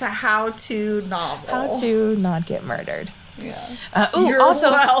murdered. It's a how-to novel. How to not get murdered. Yeah. You're also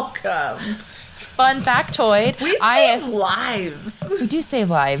welcome. Fun factoid. We save lives. We do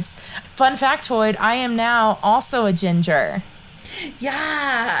save lives. Fun factoid. I am now also a ginger.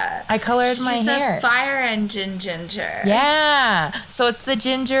 Yeah. I colored my hair. She's a fire engine ginger. Yeah. So it's the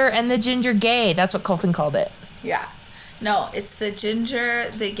Ginger and the Ginger Gay. That's what Colton called it. Yeah. No, it's the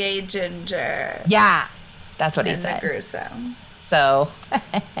Ginger, the Gay Ginger. Yeah. That's what he said. And the gruesome. So,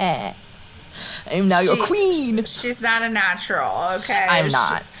 I'm now your queen. She's not a natural, okay? I'm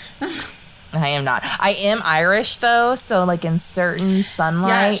not. I am not. I am Irish, though, so, like, in certain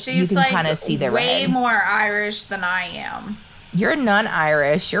sunlight, you can kind of see the way red. More Irish than I am. You're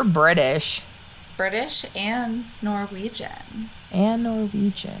non-Irish. You're British. British and Norwegian. And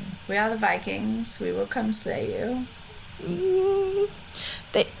Norwegian. We are the Vikings. We will come slay you.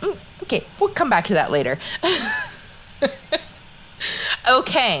 Okay, we'll come back to that later.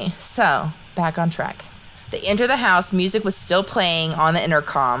 Okay, so back on track. They enter the house. Music was still playing on the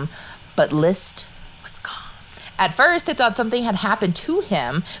intercom, but List was gone. At first, they thought something had happened to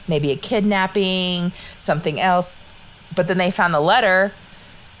him, maybe a kidnapping, something else. But then they found the letter,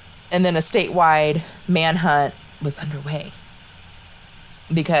 and then a statewide manhunt was underway.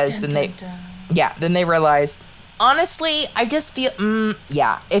 Because then they realized, honestly, I just feel,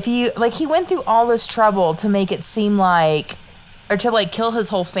 if you, like, he went through all this trouble to make it seem like, or to, like, kill his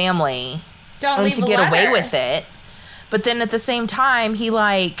whole family. And to get away with it. But then at the same time, he,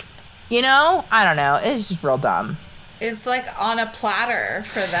 like, you know, I don't know. It's just real dumb. It's like on a platter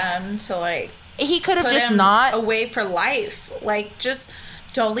for them to, like, he could have put just him not away for life. Like, just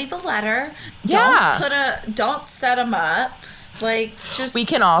don't leave a letter. Yeah. Don't set him up. Like, just. We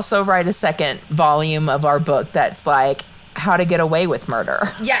can also write a second volume of our book that's like how to get away with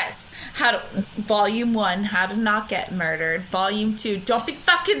murder. Yes. Volume 1, how to not get murdered. Volume 2, don't be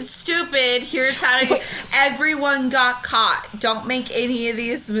fucking stupid. Here's how to everyone got caught. Don't make any of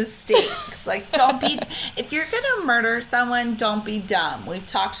these mistakes. Like, if you're gonna murder someone, don't be dumb. We've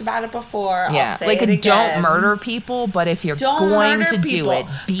talked about it before. Yeah. I'll say it again. Don't murder people, but if you're going to do it,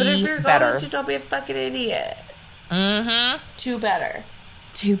 be but if you're better. Going to, don't be a fucking idiot. Mm-hmm. Do better.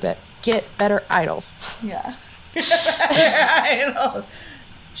 Get better idols. Yeah. Idols.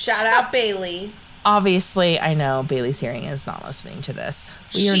 Shout out Bailey. Obviously, I know Bailey's hearing is not listening to this.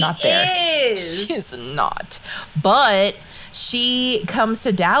 We are not there. She is not. But she comes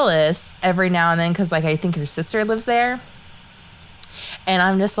to Dallas every now and then because, like, I think her sister lives there. And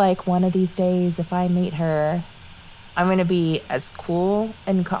I'm just like, one of these days, if I meet her, I'm going to be as cool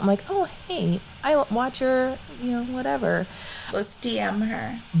and I'm like, oh, hey, I watch her, you know, whatever. Let's DM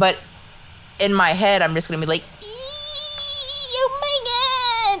her. But in my head, I'm just going to be like, oh my God.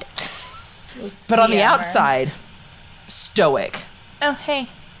 But on the outside, stoic. Oh, hey,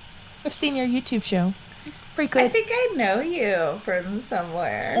 I've seen your YouTube show. It's pretty good. I think I know you from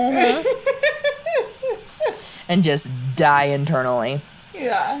somewhere. Mm-hmm. And just die internally.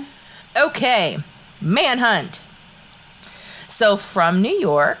 Yeah. Okay, manhunt. So from New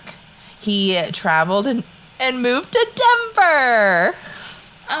York, he traveled and moved to Denver.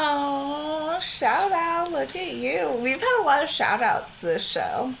 Oh, shout out. Look at you. We've had a lot of shout outs this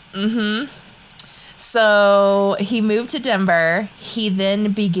show. Mm-hmm. So he moved to Denver. He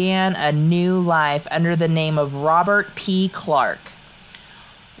then began a new life under the name of Robert P. Clark,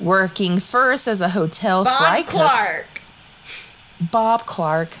 working first as a hotel fry cook. Bob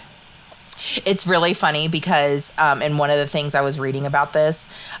Clark. It's really funny because in one of the things I was reading about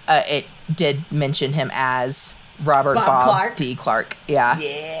this, it did mention him as Robert Bob P. Clark. Yeah.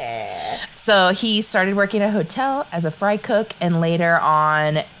 Yeah. So he started working at a hotel as a fry cook and later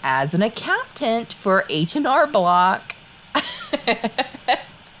on as an accountant for H&R Block.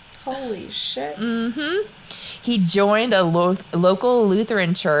 Holy shit. Mm-hmm. He joined a local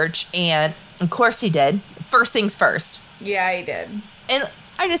Lutheran church and, of course, he did. First things first. Yeah, he did. And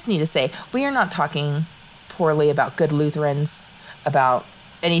I just need to say, we are not talking poorly about good Lutherans, about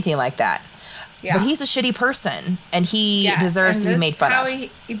anything like that. Yeah. But he's a shitty person, and he deserves to be made fun of.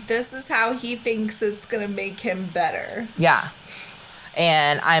 This is how he thinks it's going to make him better. Yeah.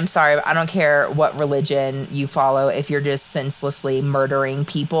 And I'm sorry, but I don't care what religion you follow. If you're just senselessly murdering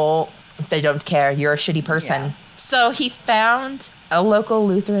people, they don't care. You're a shitty person. Yeah. So he found a local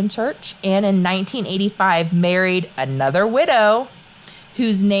Lutheran church, and in 1985 married another widow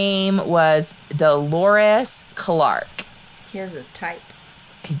whose name was Dolores Clark. He has a type.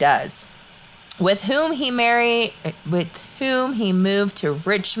 He does. With whom he moved to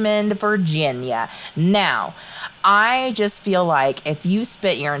Richmond, Virginia. Now, I just feel like if you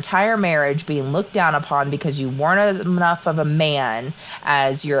spent your entire marriage being looked down upon because you weren't enough of a man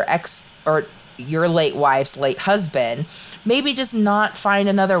as your ex or your late wife's late husband, maybe just not find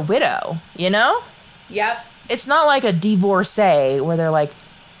another widow, you know? Yep. It's not like a divorcee where they're like,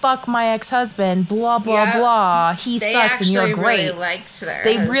 fuck my ex-husband, blah, blah, blah. He sucks and you're great.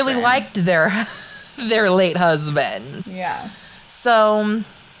 They really liked their late husbands. Yeah. So,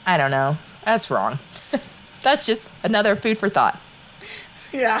 I don't know. That's wrong. That's just another food for thought.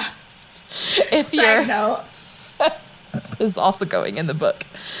 Yeah. Side note. This is also going in the book.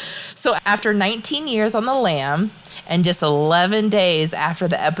 So, after 19 years on the lam, and just 11 days after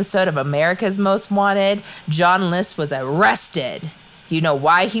the episode of America's Most Wanted, John List was arrested. Do you know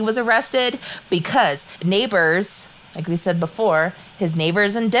why he was arrested? Because neighbors, like we said before, his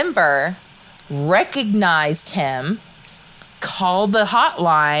neighbors in Denver recognized him, called the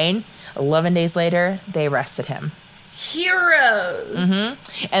hotline. 11 days later, they arrested him. Heroes.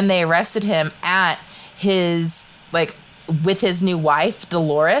 Mm-hmm. And they arrested him at his, with his new wife,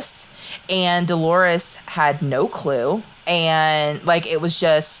 Dolores. And Dolores had no clue. And, it was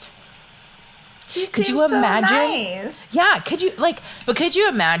just... Could you imagine? So nice. Yeah, could you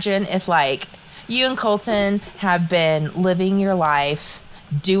imagine if You and Colton have been living your life,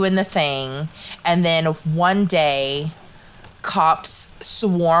 doing the thing, and then one day cops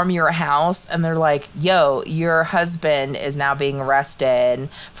swarm your house and they're like, yo, your husband is now being arrested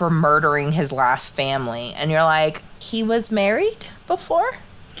for murdering his last family. And you're like, he was married before?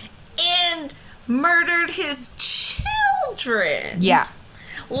 And murdered his children. Yeah.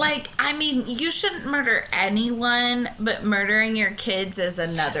 Like, I mean, you shouldn't murder anyone, but murdering your kids is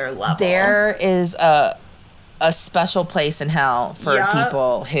another level. There is a special place in hell for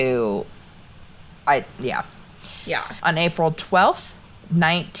people who, yeah. On April 12th,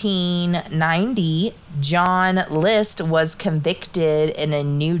 1990, John List was convicted in a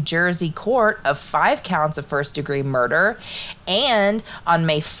New Jersey court of 5 counts of first-degree murder, and on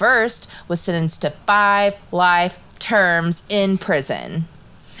May 1st was sentenced to 5 life terms in prison.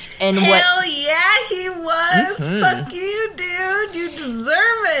 And Hell yeah, he was. Fuck you, dude. You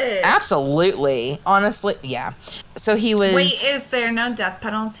deserve it. Absolutely. Honestly, yeah. So he was... Wait, is there no death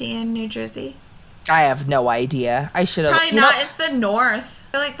penalty in New Jersey? I have no idea. I should have... Probably not. It's the North.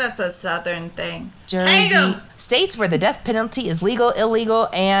 I feel like that's a Southern thing. Jersey. States where the death penalty is legal, illegal,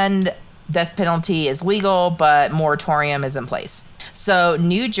 and death penalty is legal, but moratorium is in place. So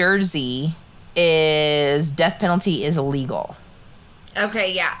New Jersey is... Death penalty is illegal.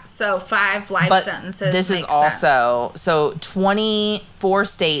 Okay, yeah. So 5 life sentences. This is also so 24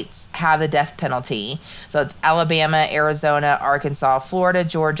 states have the death penalty. So it's Alabama, Arizona, Arkansas, Florida,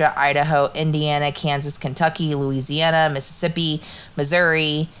 Georgia, Idaho, Indiana, Kansas, Kentucky, Louisiana, Mississippi,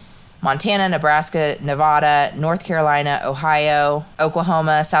 Missouri, Montana, Nebraska, Nevada, North Carolina, Ohio,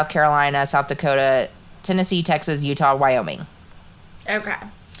 Oklahoma, South Carolina, South Dakota, Tennessee, Texas, Utah, Wyoming. Okay.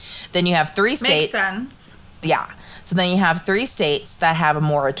 Then you have 3 states. Makes sense. Yeah. So then you have 3 states that have a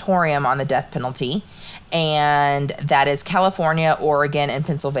moratorium on the death penalty, and that is California, Oregon, and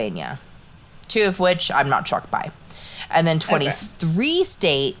Pennsylvania, 2 of which I'm not shocked by. And then 23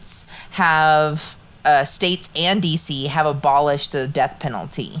 states have, states and D.C. have abolished the death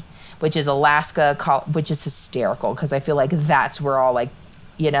penalty, which is Alaska, which is hysterical because I feel like that's where all, like,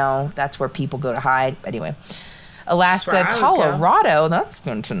 you know, that's where people go to hide. Anyway, Alaska, Colorado, that's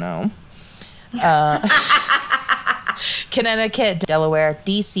good to know. Connecticut, Delaware,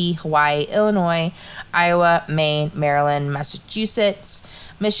 D.C., Hawaii, Illinois, Iowa, Maine, Maryland, Massachusetts,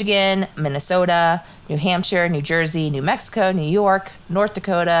 Michigan, Minnesota, New Hampshire, New Jersey, New Mexico, New York, North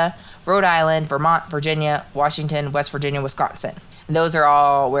Dakota, Rhode Island, Vermont, Virginia, Washington, West Virginia, Wisconsin. And those are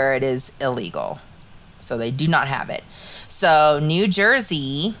all where it is illegal. So they do not have it. So New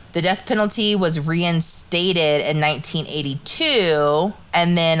Jersey, the death penalty was reinstated in 1982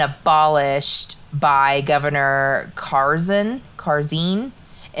 and then abolished by Governor Karzine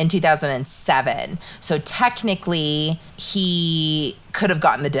in 2007. So technically, he could have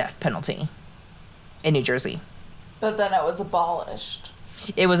gotten the death penalty in New Jersey. But then it was abolished.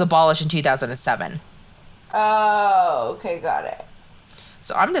 It was abolished in 2007. Oh, okay, got it.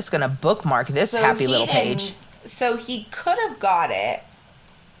 So I'm just going to bookmark this happy little page. So he could have got it.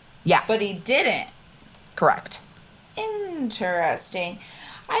 Yeah. But he didn't. Correct. Interesting.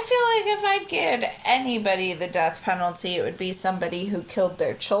 I feel like if I'd give anybody the death penalty, it would be somebody who killed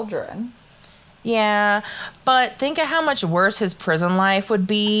their children. Yeah, but think of how much worse his prison life would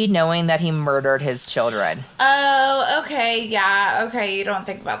be knowing that he murdered his children. Oh, okay, yeah, okay, you don't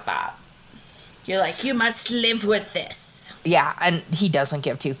think about that. You're like, you must live with this. Yeah, and he doesn't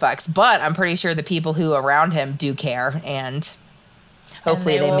give 2 fucks, but I'm pretty sure the people who around him do care, and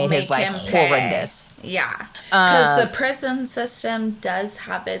hopefully they made his life horrendous. Yeah, because the prison system does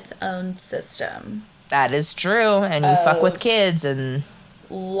have its own system. That is true, and you fuck with kids and...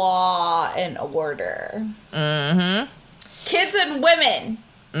 law and order. Mm-hmm. Kids and women.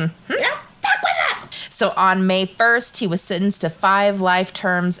 Mm-hmm. Yeah, fuck with that. So on May 1st, he was sentenced to 5 life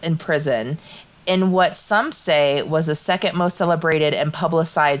terms in prison in what some say was the second most celebrated and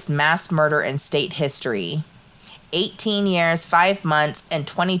publicized mass murder in state history. 18 years, 5 months, and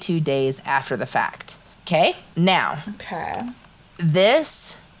 22 days after the fact. Okay? Now. Okay.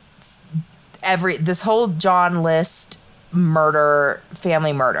 This whole John List murder,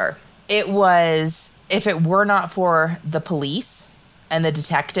 family murder, it was, if it were not for the police and the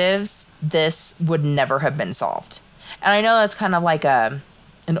detectives, this would never have been solved. And I know that's kind of like an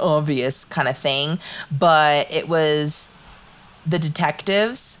obvious kind of thing, but it was the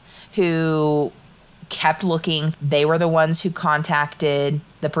detectives who kept looking. They were the ones who contacted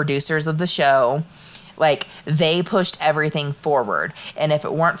the producers of the show. Like, they pushed everything forward. And if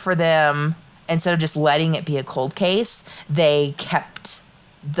it weren't for them, instead of just letting it be a cold case, they kept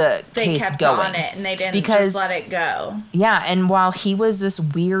the case going. They kept on it, and they didn't just let it go. Yeah, and while he was this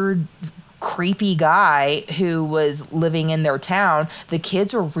weird creepy guy who was living in their town, the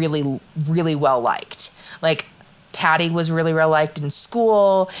kids were really, really well liked. Like, Patty was really well liked in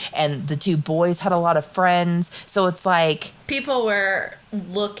school, and the two boys had a lot of friends. So it's like... people were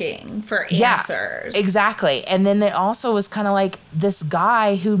looking for answers. Yeah, exactly. And then it also was kind of like this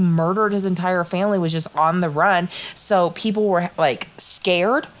guy who murdered his entire family was just on the run. So people were, like,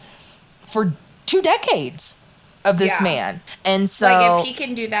 scared for 2 decades of this man. And so, like, if he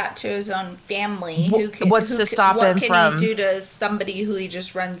can do that to his own family, what's to stop him from... what can he do to somebody who he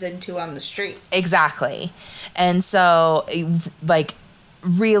just runs into on the street? Exactly. And so, like,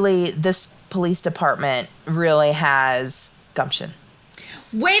 really, this police department really has gumption.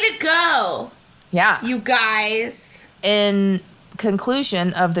 Way to go! Yeah. You guys. In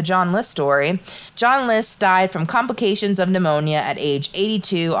conclusion of the John List story, John List died from complications of pneumonia at age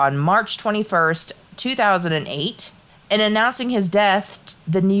 82 on March 21st, 2008. In announcing his death,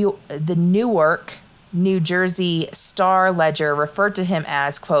 the Newark, New Jersey Star-Ledger referred to him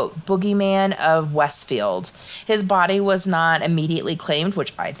as, quote, boogeyman of Westfield. His body was not immediately claimed,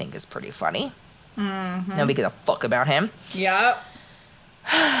 which I think is pretty funny. Mm-hmm. Nobody gives a fuck about him. Yep.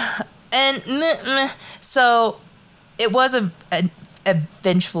 And so it was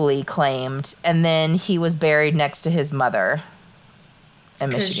eventually claimed, and then he was buried next to his mother in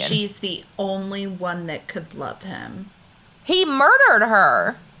Michigan. Because she's the only one that could love him. He murdered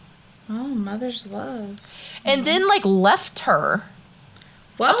her. Oh, mother's love. And then, like, left her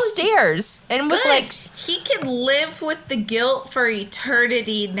upstairs and was like... he could live with the guilt for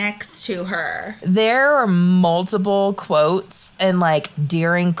eternity next to her. There are multiple quotes and, like,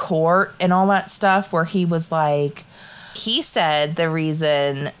 during court and all that stuff where he was like... He said the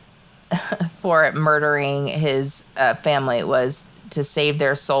reason for murdering his family was to save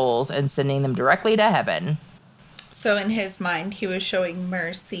their souls and sending them directly to heaven. So in his mind, he was showing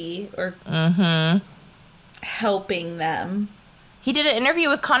mercy or helping them. He did an interview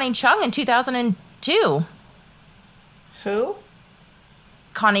with Connie Chung in 2002. Who?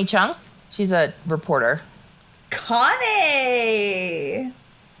 Connie Chung. She's a reporter. Connie!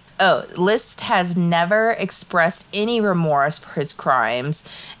 Oh, List has never expressed any remorse for his crimes.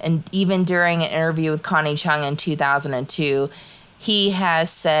 And even during an interview with Connie Chung in 2002, he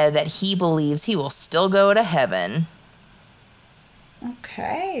has said that he believes he will still go to heaven.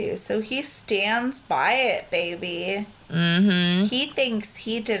 Okay, so he stands by it, baby. Mm-hmm. He thinks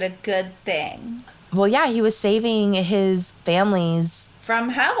he did a good thing. Well, yeah, he was saving his family's... from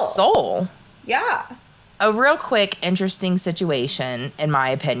hell. Soul. Yeah. A real quick, interesting situation, in my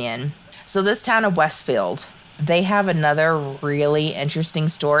opinion. So this town of Westfield, they have another really interesting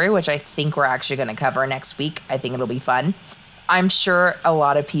story, which I think we're actually going to cover next week. I think it'll be fun. I'm sure a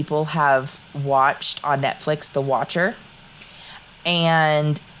lot of people have watched on Netflix The Watcher.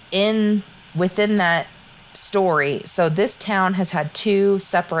 And within that story, so this town has had 2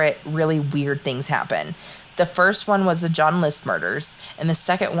 separate really weird things happen. The first one was the John List murders, and the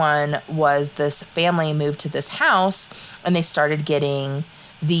second one was this family moved to this house, and they started getting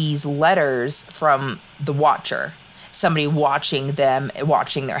these letters from the Watcher, somebody watching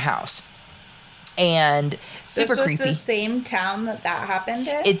their house. And super creepy. This was the same town that happened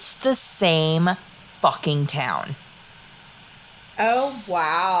in? It's the same fucking town. Oh,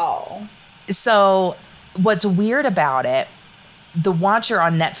 wow. So what's weird about it, The Watcher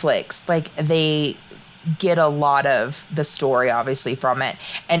on Netflix, like, they get a lot of the story, obviously, from it.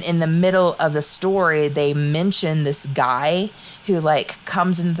 And in the middle of the story, they mention this guy who, like,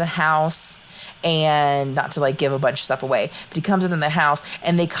 comes into the house, and not to, like, give a bunch of stuff away, but he comes into the house,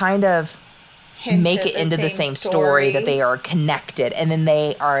 and they kind of make it into the same story that they are connected, and then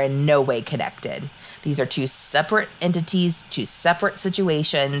they are in no way connected. These are 2 separate entities, 2 separate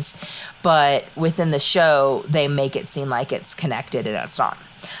situations, but within the show, they make it seem like it's connected, and it's not.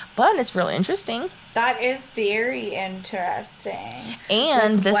 But it's really interesting. That is very interesting.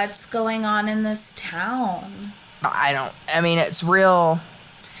 And like, what's going on in this town? It's real.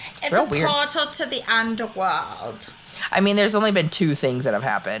 It's real a weird. portal to the underworld. I mean, there's only been 2 things that have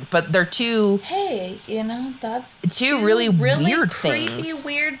happened, but they're 2. Hey, that's 2 really weird creepy, things.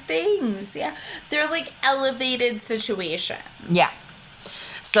 Weird things. Yeah, they're like elevated situations. Yeah.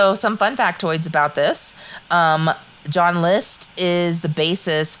 So some fun factoids about this. John List is the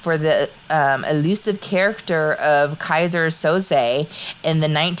basis for the elusive character of Kaiser Soze in the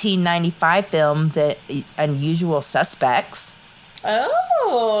 1995 film The Unusual Suspects.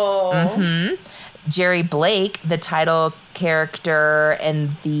 Oh. Mm-hmm. Jerry Blake, the title character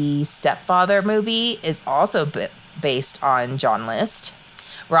in the Stepfather movie, is also based on John List.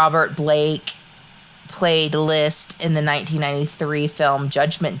 Robert Blake played List in the 1993 film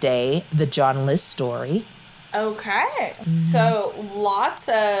Judgment Day, the John List story. Okay. So lots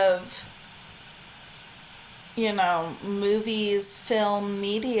of, movies, film,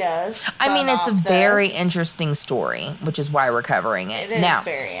 media. It's a very interesting story, which is why we're covering it. It is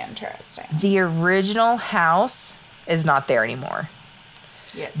very interesting. The original house is not there anymore.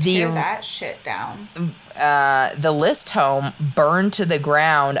 Yeah, tear that shit down. The List home burned to the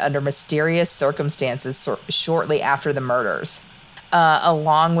ground under mysterious circumstances shortly after the murders.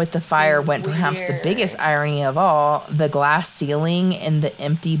 Along with the fire went perhaps the biggest irony of all. The glass ceiling in the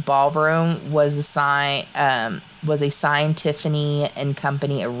empty ballroom was a signed Tiffany and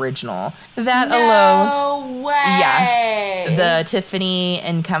Company original. That alone, no way. The Tiffany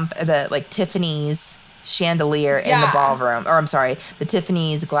and Tiffany's chandelier in the ballroom, or I'm sorry, the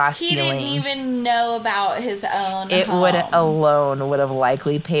Tiffany's glass ceiling. He didn't even know about his own. It would have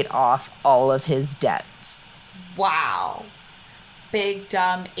likely paid off all of his debts. Wow. Big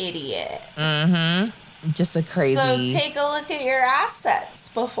dumb idiot. Just a crazy. So take a look at your assets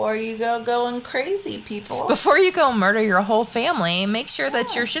before you go going crazy, people. Before you go murder your whole family, make sure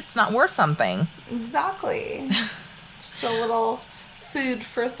that your shit's not worth something. Exactly. Just a little food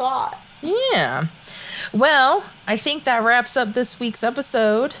for thought. Yeah. Well, I think that wraps up this week's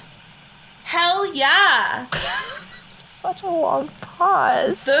episode. Hell yeah. Such a long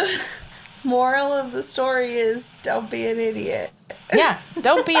pause. The moral of the story is don't be an idiot. Yeah,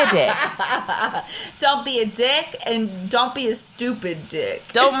 don't be a dick. Don't be a dick and don't be a stupid dick.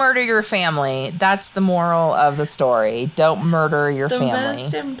 Don't murder your family. That's the moral of the story. Don't murder your family. The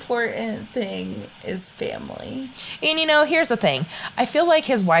most important thing is family. And here's the thing. I feel like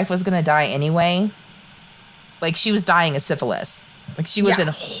his wife was going to die anyway. Like, she was dying of syphilis. Like, she was in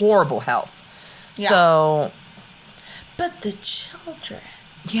horrible health. Yeah. So. But the children.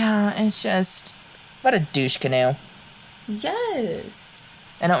 Yeah, it's just. What a douche canoe. Yes.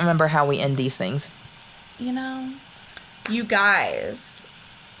 I don't remember how we end these things. You guys,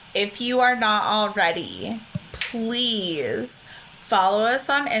 if you are not already, please follow us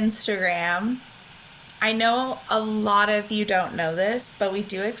on Instagram. I know a lot of you don't know this, but we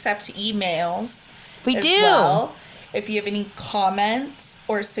do accept emails. We do. Well. If you have any comments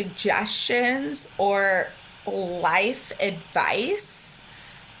or suggestions or life advice,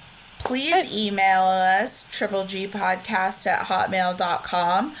 please email us,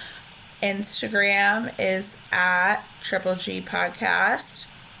 triplegpodcast@hotmail.com. Instagram is at triplgpodcast.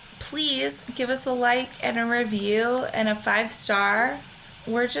 Please give us a like and a review and a 5-star.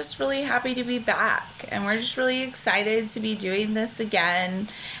 We're just really happy to be back, and we're just really excited to be doing this again.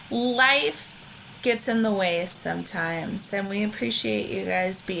 Life gets in the way sometimes, and we appreciate you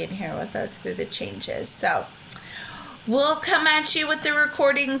guys being here with us through the changes. So we'll come at you with the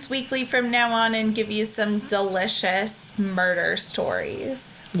recordings weekly from now on and give you some delicious murder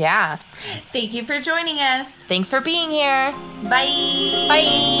stories. Yeah. Thank you for joining us. Thanks for being here. Bye.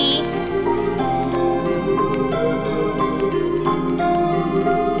 Bye.